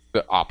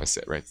 the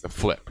opposite, right? It's the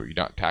flip, where you're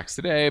not taxed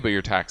today, but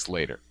you're taxed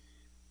later.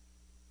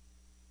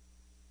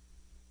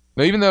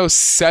 Now, even though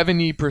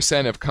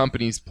 70% of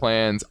companies'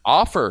 plans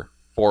offer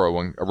a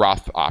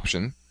Roth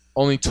option,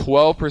 only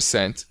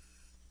 12%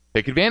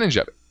 take advantage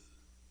of it.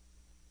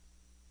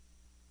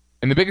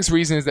 And the biggest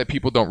reason is that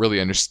people don't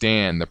really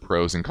understand the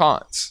pros and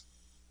cons.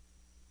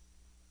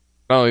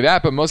 Not only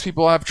that, but most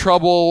people have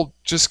trouble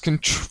just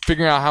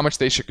figuring out how much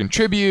they should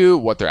contribute,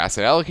 what their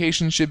asset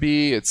allocation should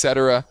be,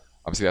 etc.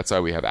 Obviously, that's why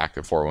we have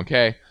active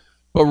 401k.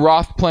 But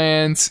Roth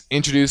plans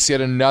introduce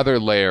yet another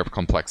layer of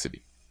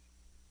complexity.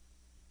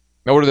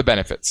 Now, what are the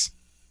benefits?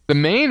 The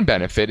main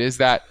benefit is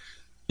that,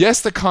 yes,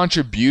 the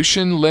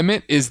contribution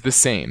limit is the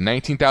same,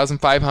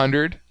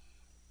 $19,500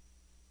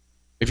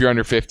 if you're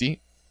under 50.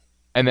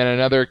 And then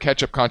another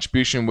catch-up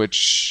contribution,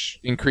 which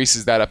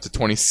increases that up to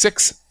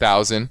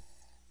 $26,000.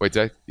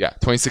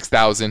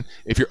 $26,000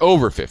 if you're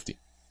over 50.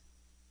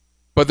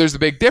 But there's a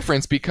big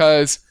difference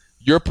because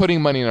you're putting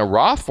money in a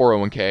Roth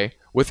 401k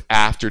with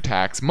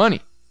after-tax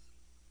money.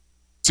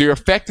 So you're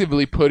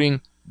effectively putting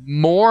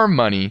more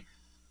money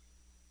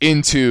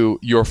into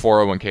your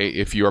 401k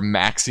if you're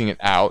maxing it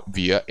out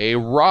via a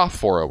Roth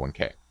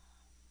 401k.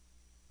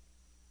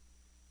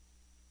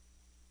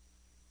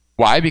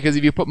 Why? Because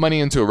if you put money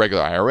into a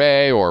regular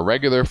IRA or a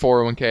regular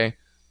 401k,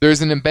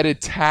 there's an embedded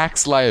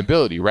tax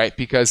liability, right?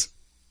 Because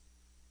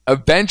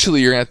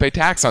eventually you're going to have to pay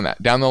tax on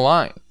that down the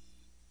line.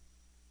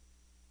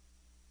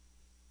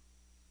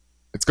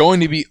 It's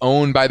going to be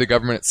owned by the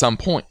government at some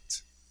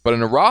point. But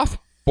in a Roth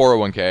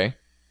 401k,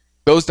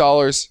 those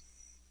dollars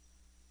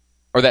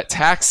or that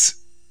tax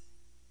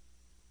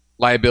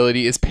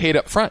liability is paid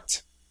up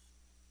front.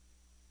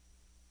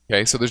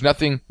 Okay, so there's no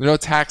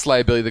tax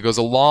liability that goes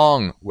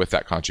along with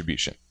that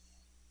contribution.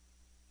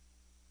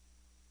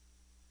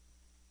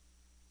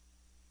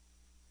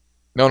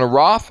 Now, in a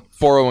Roth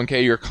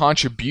 401k, your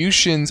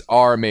contributions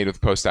are made with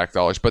post-tax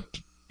dollars, but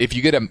if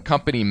you get a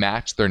company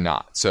match, they're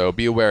not. So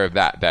be aware of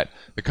that the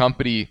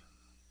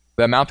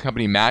amount the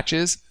company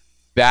matches,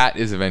 that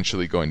is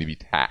eventually going to be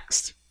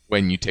taxed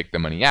when you take the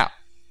money out.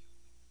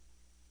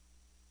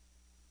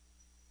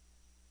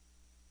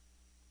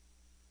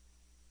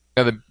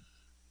 Now,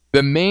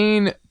 the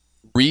main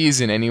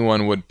reason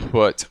anyone would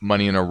put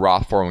money in a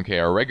Roth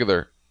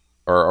 401k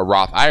or a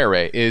Roth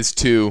IRA is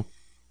to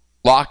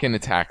lock in a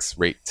tax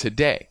rate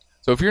today.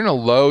 So if you're in a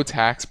low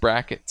tax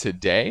bracket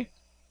today,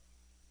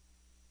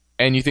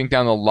 and you think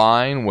down the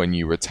line when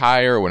you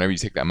retire or whenever you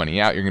take that money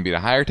out, you're going to be in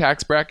a higher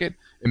tax bracket,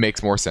 it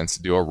makes more sense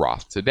to do a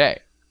Roth today.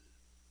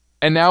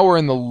 And now we're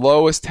in the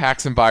lowest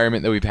tax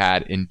environment that we've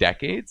had in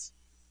decades.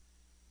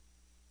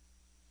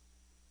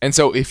 And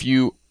so if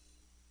you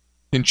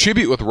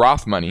contribute with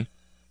Roth money,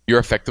 you're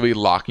effectively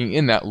locking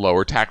in that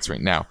lower tax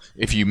rate. Now,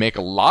 if you make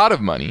a lot of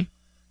money,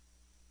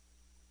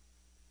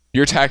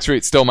 your tax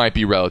rate still might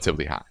be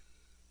relatively high.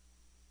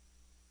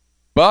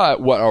 But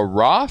what a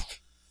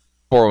Roth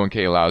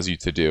 401k allows you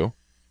to do,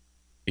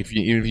 if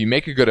you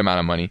make a good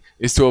amount of money,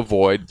 is to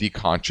avoid the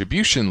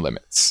contribution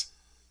limits.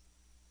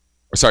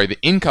 The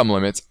income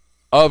limits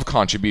of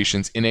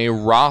contributions in a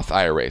Roth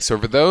IRA. So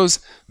for those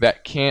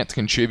that can't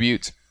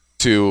contribute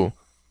to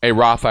a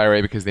Roth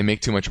IRA because they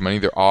make too much money,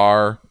 there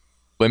are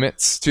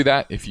limits to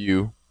that if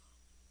you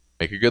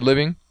make a good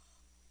living.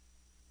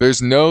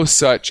 There's no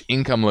such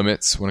income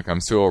limits when it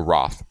comes to a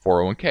Roth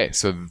 401k,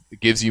 so it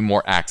gives you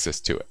more access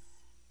to it.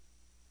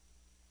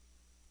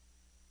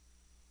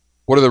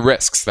 What are the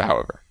risks,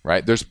 however,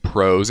 right? There's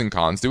pros and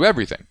cons to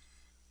everything.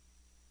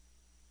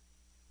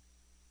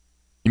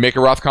 You make a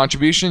Roth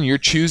contribution, you're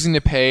choosing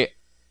to pay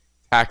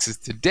taxes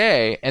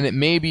today, and it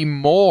may be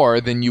more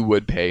than you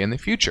would pay in the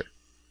future.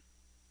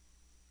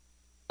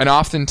 And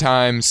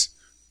oftentimes,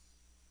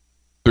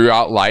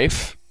 throughout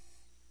life,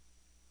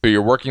 through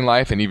your working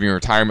life and even your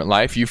retirement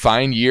life, you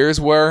find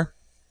years where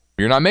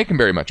you're not making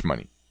very much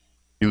money.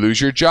 You lose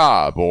your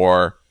job,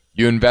 or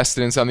you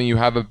invested in something, you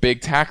have a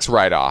big tax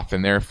write-off,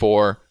 and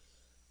therefore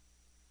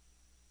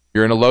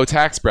you're in a low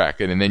tax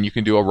bracket, and then you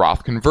can do a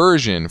Roth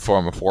conversion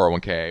from a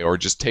 401k, or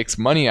just takes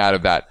money out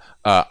of that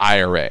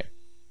IRA.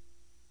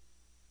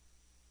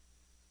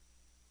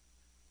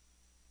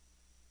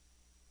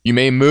 You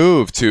may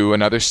move to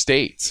another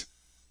state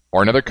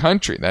or another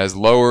country that has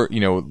lower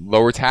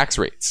tax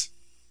rates.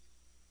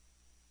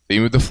 So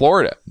you move to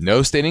Florida,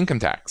 no state income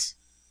tax.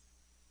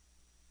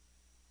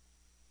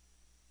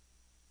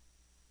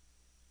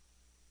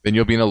 Then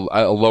you'll be in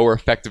a lower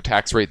effective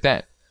tax rate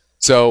then.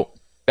 So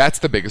that's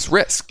the biggest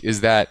risk,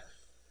 is that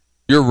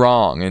you're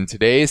wrong, and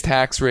today's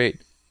tax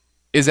rate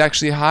is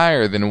actually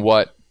higher than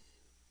what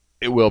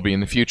it will be in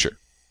the future.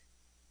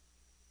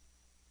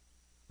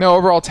 Now,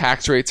 overall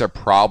tax rates are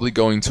probably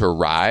going to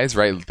rise,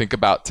 right? Think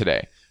about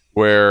today,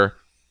 where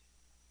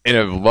in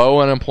a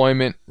low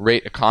unemployment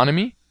rate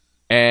economy,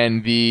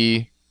 and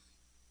the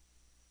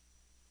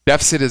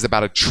deficit is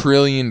about $1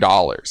 trillion.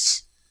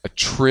 $1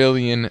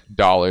 trillion.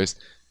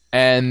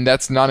 And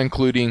that's not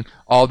including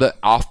all the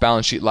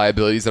off-balance sheet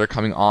liabilities that are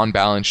coming on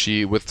balance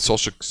sheet with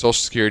Social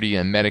Security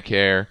and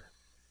Medicare.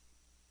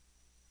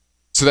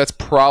 So that's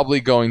probably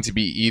going to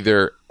be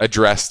either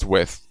addressed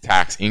with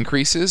tax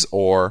increases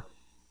or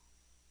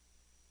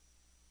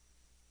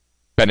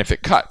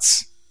benefit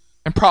cuts,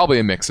 and probably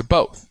a mix of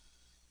both.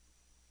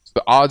 So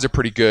the odds are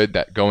pretty good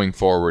that going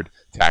forward,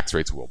 tax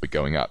rates will be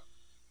going up.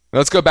 Now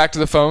let's go back to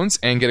the phones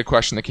and get a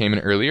question that came in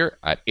earlier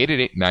at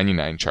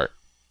 888-99-CHART.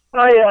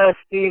 Hi,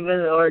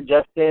 Stephen or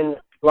Justin,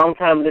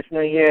 long-time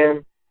listener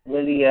here.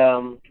 Really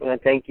want to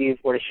thank you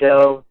for the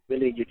show,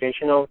 really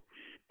educational.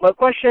 My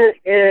question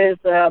is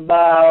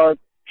about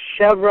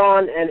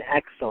Chevron and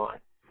Exxon.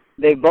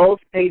 They both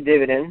pay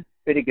dividend,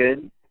 pretty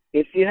good.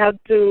 If you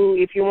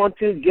want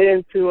to get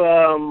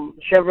into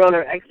Chevron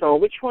or Exxon,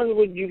 which one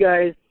would you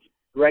guys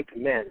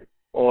recommend?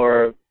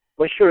 Or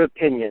what's your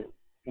opinion?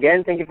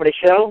 Again, thank you for the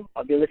show.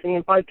 I'll be listening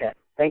in podcast.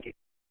 Thank you.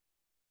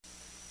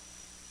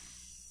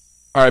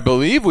 I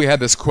believe we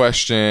had this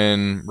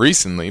question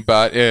recently,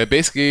 but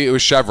basically it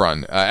was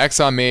Chevron.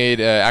 Exxon made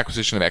an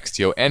acquisition of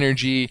XTO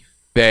Energy.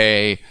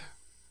 They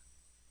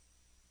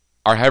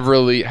are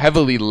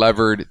heavily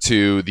levered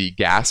to the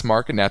gas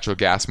market, natural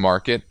gas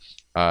market.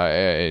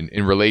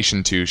 In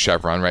relation to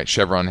Chevron, right?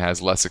 Chevron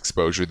has less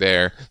exposure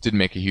there, didn't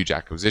make a huge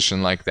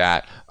acquisition like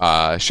that.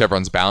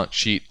 Chevron's balance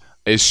sheet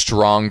is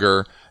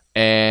stronger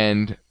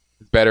and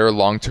better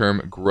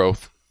long-term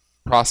growth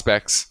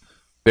prospects.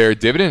 Their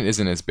dividend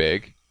isn't as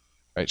big,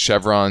 right?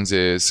 Chevron's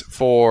is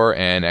 4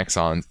 and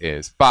Exxon's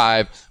is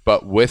 5,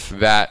 but with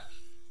that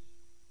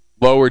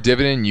lower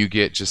dividend, you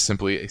get just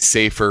simply a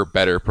safer,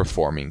 better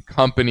performing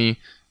company,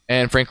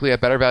 and frankly, a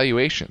better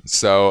valuation.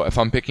 So if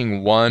I'm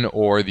picking one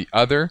or the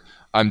other,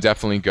 I'm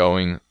definitely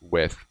going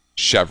with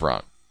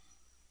Chevron.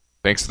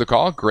 Thanks for the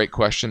call. Great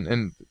question.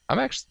 And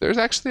there's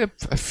actually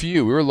a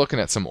few. We were looking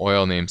at some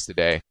oil names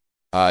today.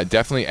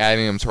 Definitely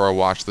adding them to our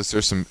watch list.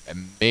 There's some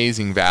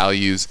amazing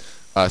values,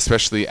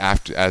 especially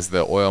as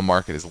the oil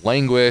market has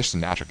languished, the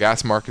natural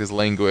gas market has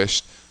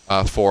languished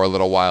for a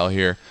little while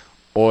here.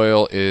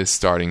 Oil is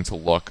starting to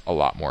look a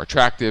lot more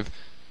attractive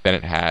than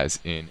it has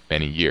in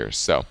many years.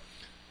 So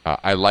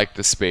I like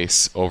the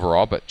space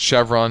overall, but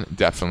Chevron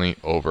definitely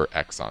over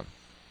Exxon.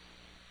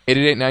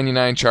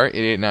 888-99-CHART,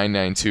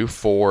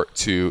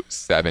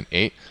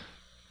 888-992-4278.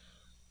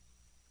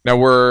 Now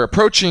we're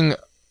approaching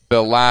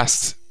the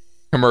last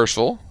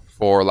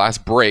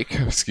break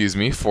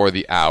for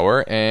the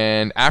hour.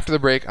 And after the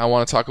break, I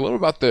want to talk a little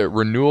about the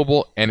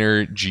renewable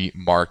energy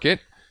market.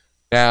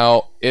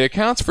 Now, it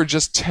accounts for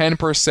just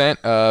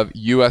 10% of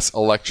U.S.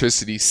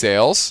 electricity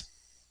sales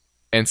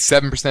and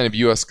 7% of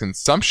U.S.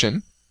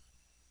 consumption.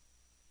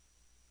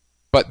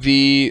 But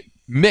the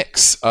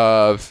mix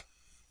of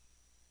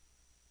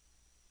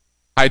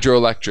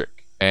hydroelectric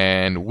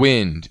and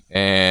wind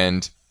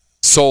and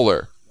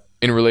solar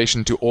in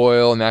relation to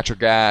oil, natural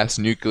gas,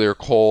 nuclear,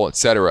 coal,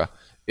 etc.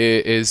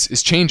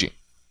 is changing.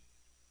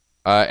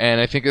 And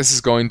I think this is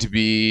going to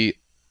be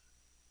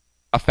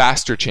a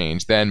faster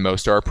change than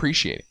most are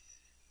appreciating.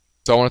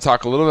 So I want to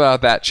talk a little bit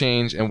about that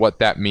change and what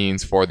that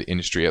means for the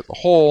industry as a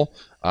whole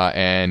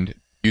and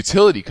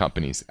utility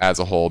companies as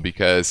a whole,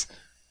 because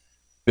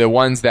the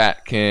ones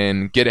that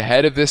can get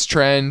ahead of this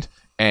trend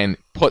and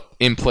put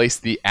in place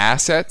the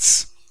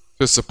assets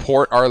to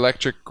support our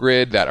electric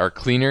grid that are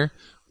cleaner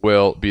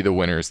will be the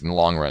winners in the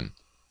long run.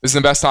 This is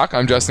Invest Talk.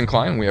 I'm Justin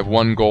Klein. We have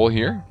one goal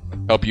here: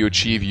 help you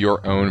achieve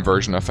your own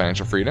version of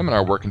financial freedom, and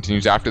our work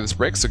continues after this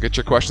break. So get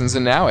your questions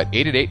in now at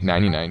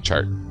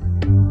 888-99-CHART.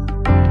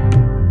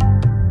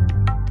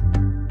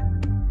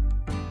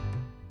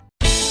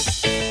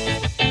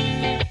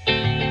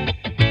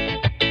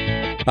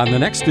 On the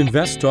next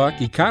Invest Talk,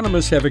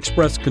 economists have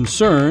expressed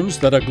concerns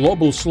that a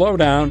global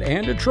slowdown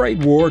and a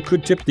trade war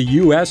could tip the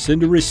U.S.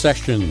 into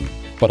recession.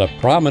 But a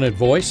prominent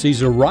voice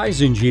sees a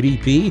rise in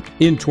GDP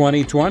in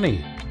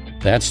 2020.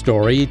 That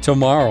story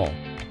tomorrow.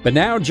 But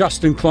now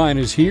Justin Klein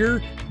is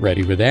here,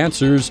 ready with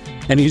answers,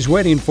 and he's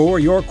waiting for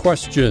your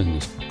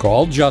questions.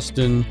 Call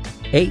Justin,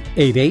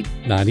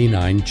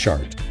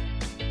 888-99-CHART.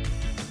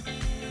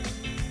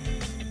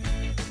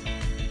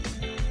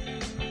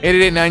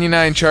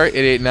 888-99-CHART,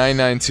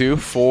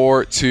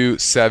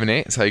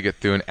 888-992-4278. That's how you get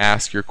through and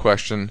ask your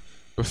question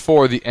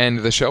before the end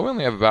of the show. We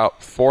only have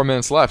about 4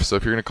 minutes left, so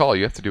if you're going to call,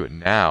 you have to do it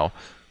now.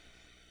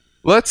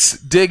 Let's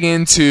dig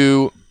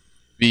into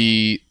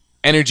the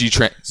energy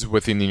trends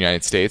within the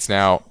United States.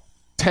 Now,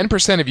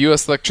 10% of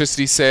U.S.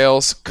 electricity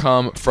sales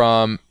come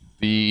from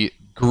the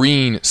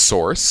green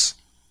source,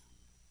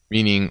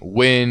 meaning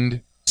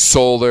wind,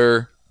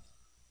 solar,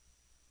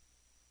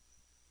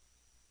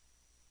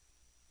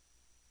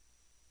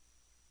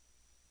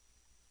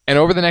 and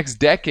over the next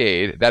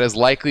decade, that is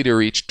likely to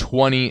reach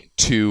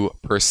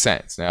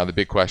 22%. Now, the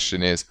big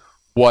question is,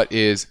 what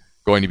is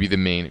going to be the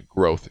main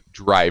growth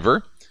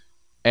driver?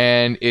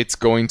 And it's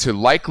going to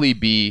likely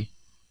be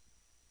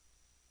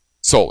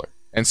solar.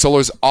 And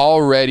solar's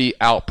already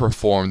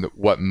outperformed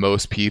what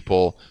most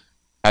people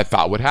had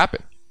thought would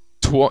happen.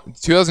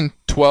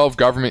 2012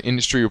 government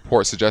industry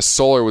report suggests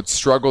solar would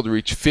struggle to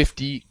reach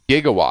 50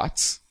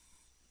 gigawatts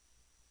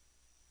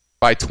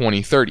by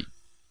 2030.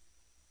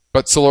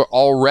 But solar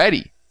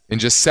already, in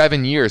just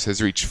 7 years,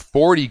 has reached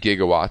 40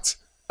 gigawatts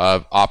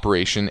of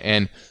operation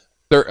and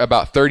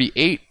about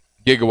 38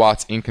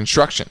 gigawatts in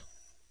construction,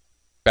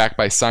 backed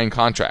by signed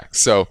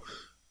contracts. So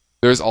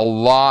there's a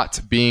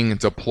lot being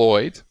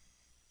deployed,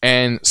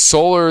 and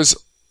solar's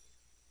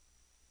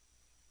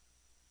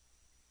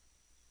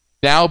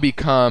now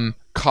become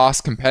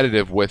cost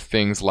competitive with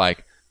things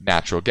like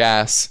natural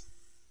gas.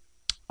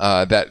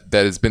 That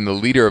has been the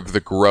leader of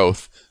the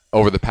growth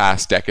over the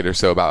past decade or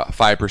so, about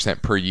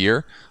 5% per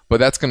year, but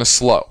that's going to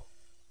slow.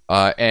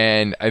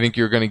 And I think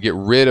you're going to get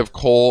rid of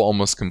coal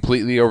almost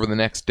completely over the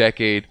next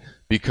decade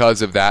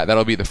because of that.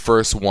 That'll be the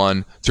first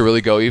one to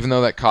really go, even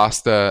though that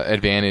cost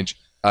advantage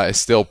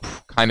is still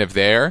kind of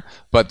there,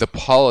 but the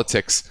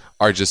politics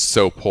are just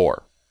so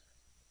poor.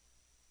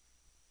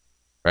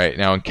 Right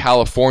now in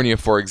California,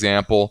 for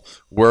example,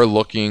 we're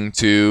looking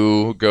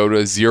to go to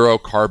a zero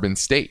carbon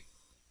state,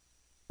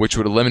 which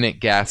would eliminate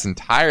gas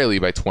entirely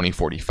by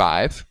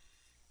 2045.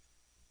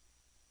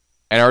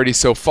 And already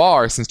so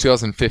far, since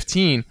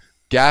 2015,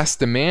 gas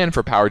demand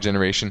for power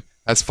generation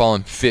has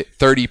fallen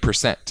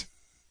 30%.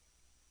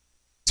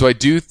 So I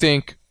do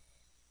think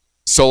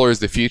solar is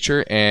the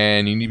future,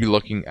 and you need to be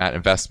looking at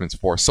investments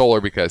for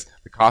solar because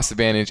the cost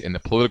advantage and the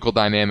political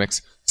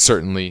dynamics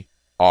certainly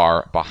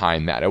are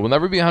behind that. It will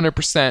never be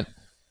 100%,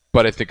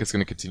 but I think it's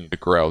going to continue to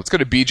grow. Let's go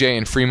to BJ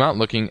in Fremont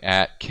looking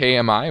at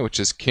KMI, which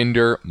is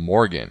Kinder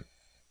Morgan.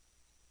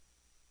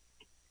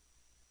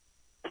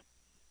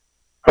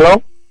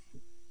 Hello?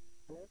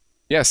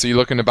 Yeah, so you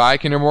looking to buy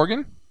Kinder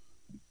Morgan?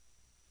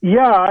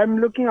 Yeah, I'm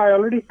looking. I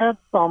already have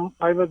some.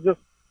 I was just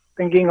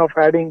thinking of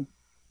adding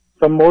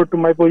some more to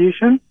my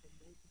position.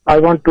 I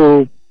want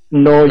to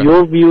know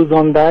your views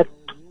on that.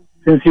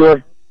 Since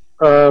you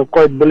are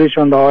quite bullish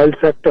on the oil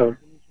sector,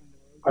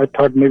 I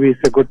thought maybe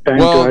it's a good time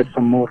to add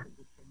some more.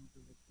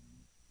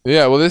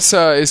 Yeah, well, this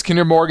is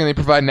Kinder Morgan. They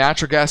provide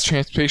natural gas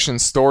transportation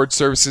and storage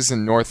services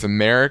in North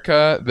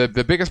America.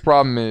 The biggest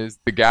problem is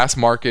the gas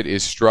market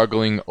is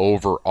struggling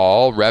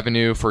overall.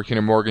 Revenue for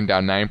Kinder Morgan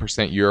down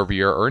 9% year over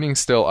year. Earnings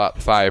still up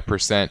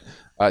 5%.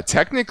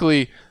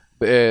 Technically,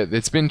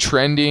 it's been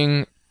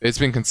trending. It's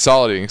been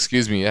consolidating.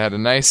 Excuse me. It had a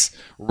nice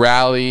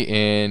rally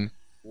in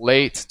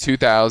late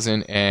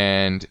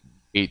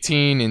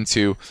 2018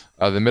 into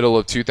the middle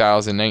of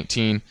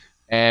 2019.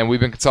 And we've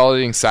been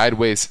consolidating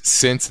sideways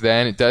since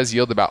then. It does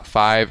yield about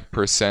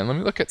 5%. Let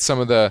me look at some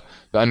of the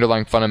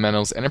underlying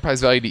fundamentals. Enterprise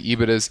value to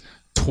EBITDA is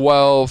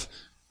 12.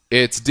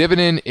 Its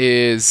dividend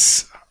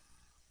is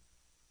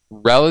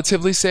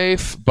relatively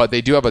safe, but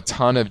they do have a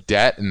ton of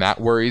debt, and that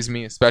worries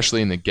me,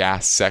 especially in the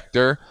gas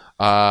sector.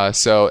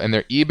 And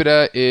their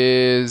EBITDA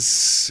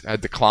is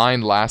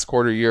declined last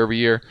quarter year over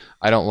year.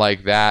 I don't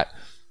like that.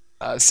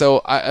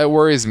 So it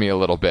worries me a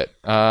little bit.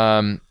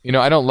 I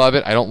don't love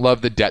it. I don't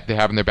love the debt they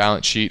have in their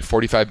balance sheet.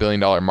 $45 billion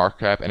market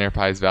cap.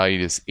 Enterprise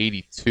value is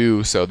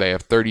 82. So they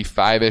have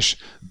 $35-ish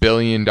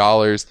billion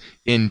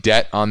in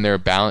debt on their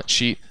balance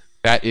sheet.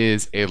 That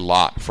is a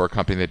lot for a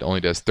company that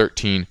only does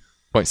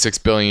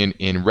 $13.6 billion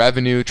in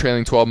revenue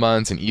trailing 12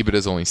 months, and EBITDA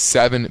is only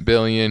 $7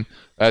 billion.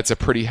 That's a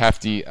pretty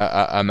hefty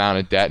amount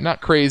of debt.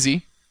 Not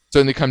crazy.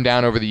 Certainly come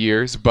down over the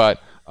years,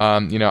 but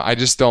I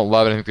just don't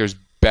love it. I think there's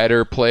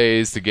better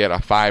plays to get a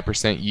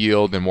 5%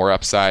 yield and more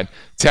upside.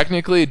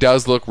 Technically, it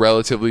does look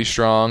relatively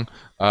strong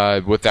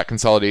with that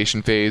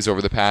consolidation phase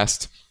over the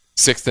past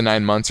 6 to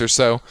 9 months or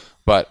so,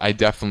 but I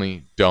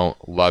definitely don't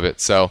love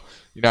it. So,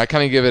 I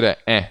kind of give it a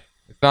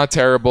It's not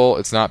terrible.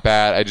 It's not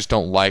bad. I just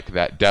don't like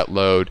that debt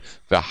load,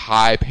 the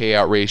high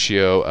payout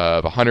ratio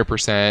of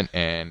 100%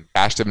 and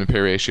cash dividend pay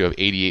ratio of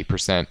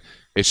 88%.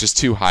 It's just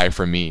too high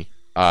for me,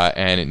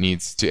 and it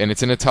needs to. And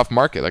it's in a tough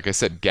market. Like I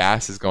said,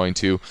 gas is going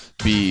to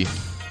be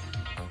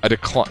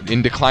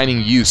in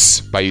declining use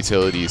by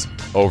utilities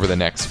over the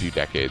next few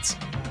decades.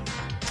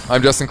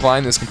 I'm Justin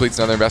Klein. This completes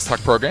another Invest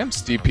Talk program.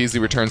 Steve Peasley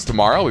returns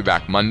tomorrow. We'll be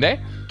back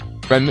Monday.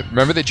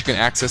 Remember that you can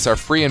access our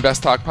free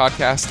Invest Talk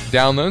podcast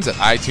downloads at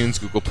iTunes,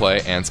 Google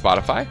Play, and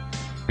Spotify.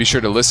 Be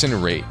sure to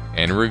listen, rate,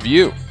 and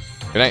review.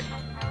 Good night.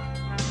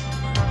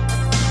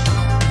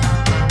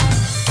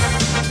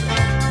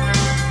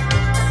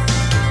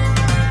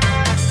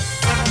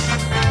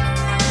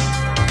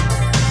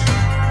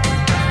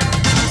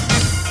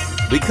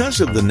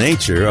 Because of the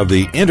nature of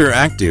the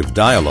interactive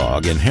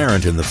dialogue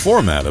inherent in the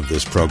format of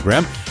this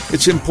program,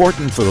 it's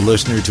important for the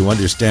listener to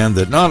understand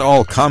that not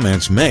all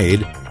comments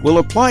made will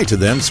apply to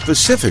them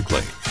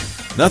specifically.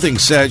 Nothing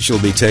said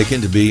shall be taken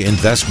to be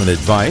investment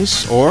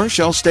advice, or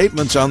shall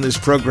statements on this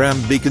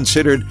program be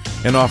considered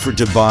an offer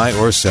to buy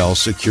or sell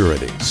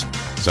securities.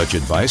 Such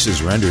advice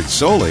is rendered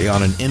solely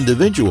on an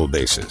individual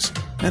basis,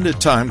 and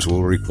at times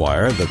will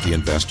require that the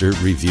investor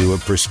review a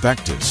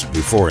prospectus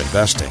before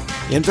investing.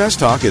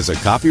 InvestTalk is a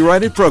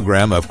copyrighted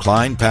program of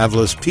Klein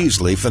Pavlis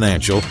Peasley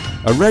Financial,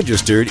 a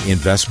registered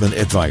investment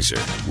advisor,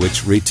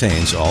 which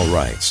retains all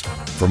rights.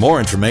 For more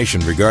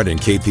information regarding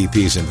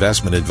KPP's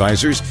investment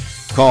advisors,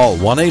 call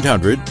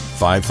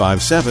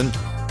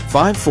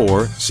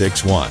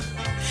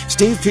 1-800-557-5461.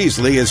 Steve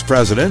Peasley is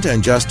President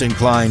and Justin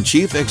Klein,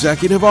 Chief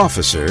Executive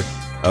Officer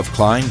of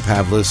Klein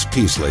Pavlis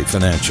Peasley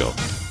Financial.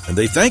 And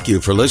they thank you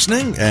for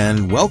listening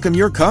and welcome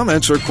your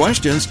comments or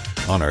questions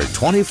on our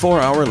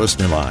 24-hour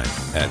listener line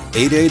at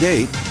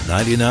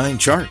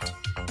 888-99-CHART.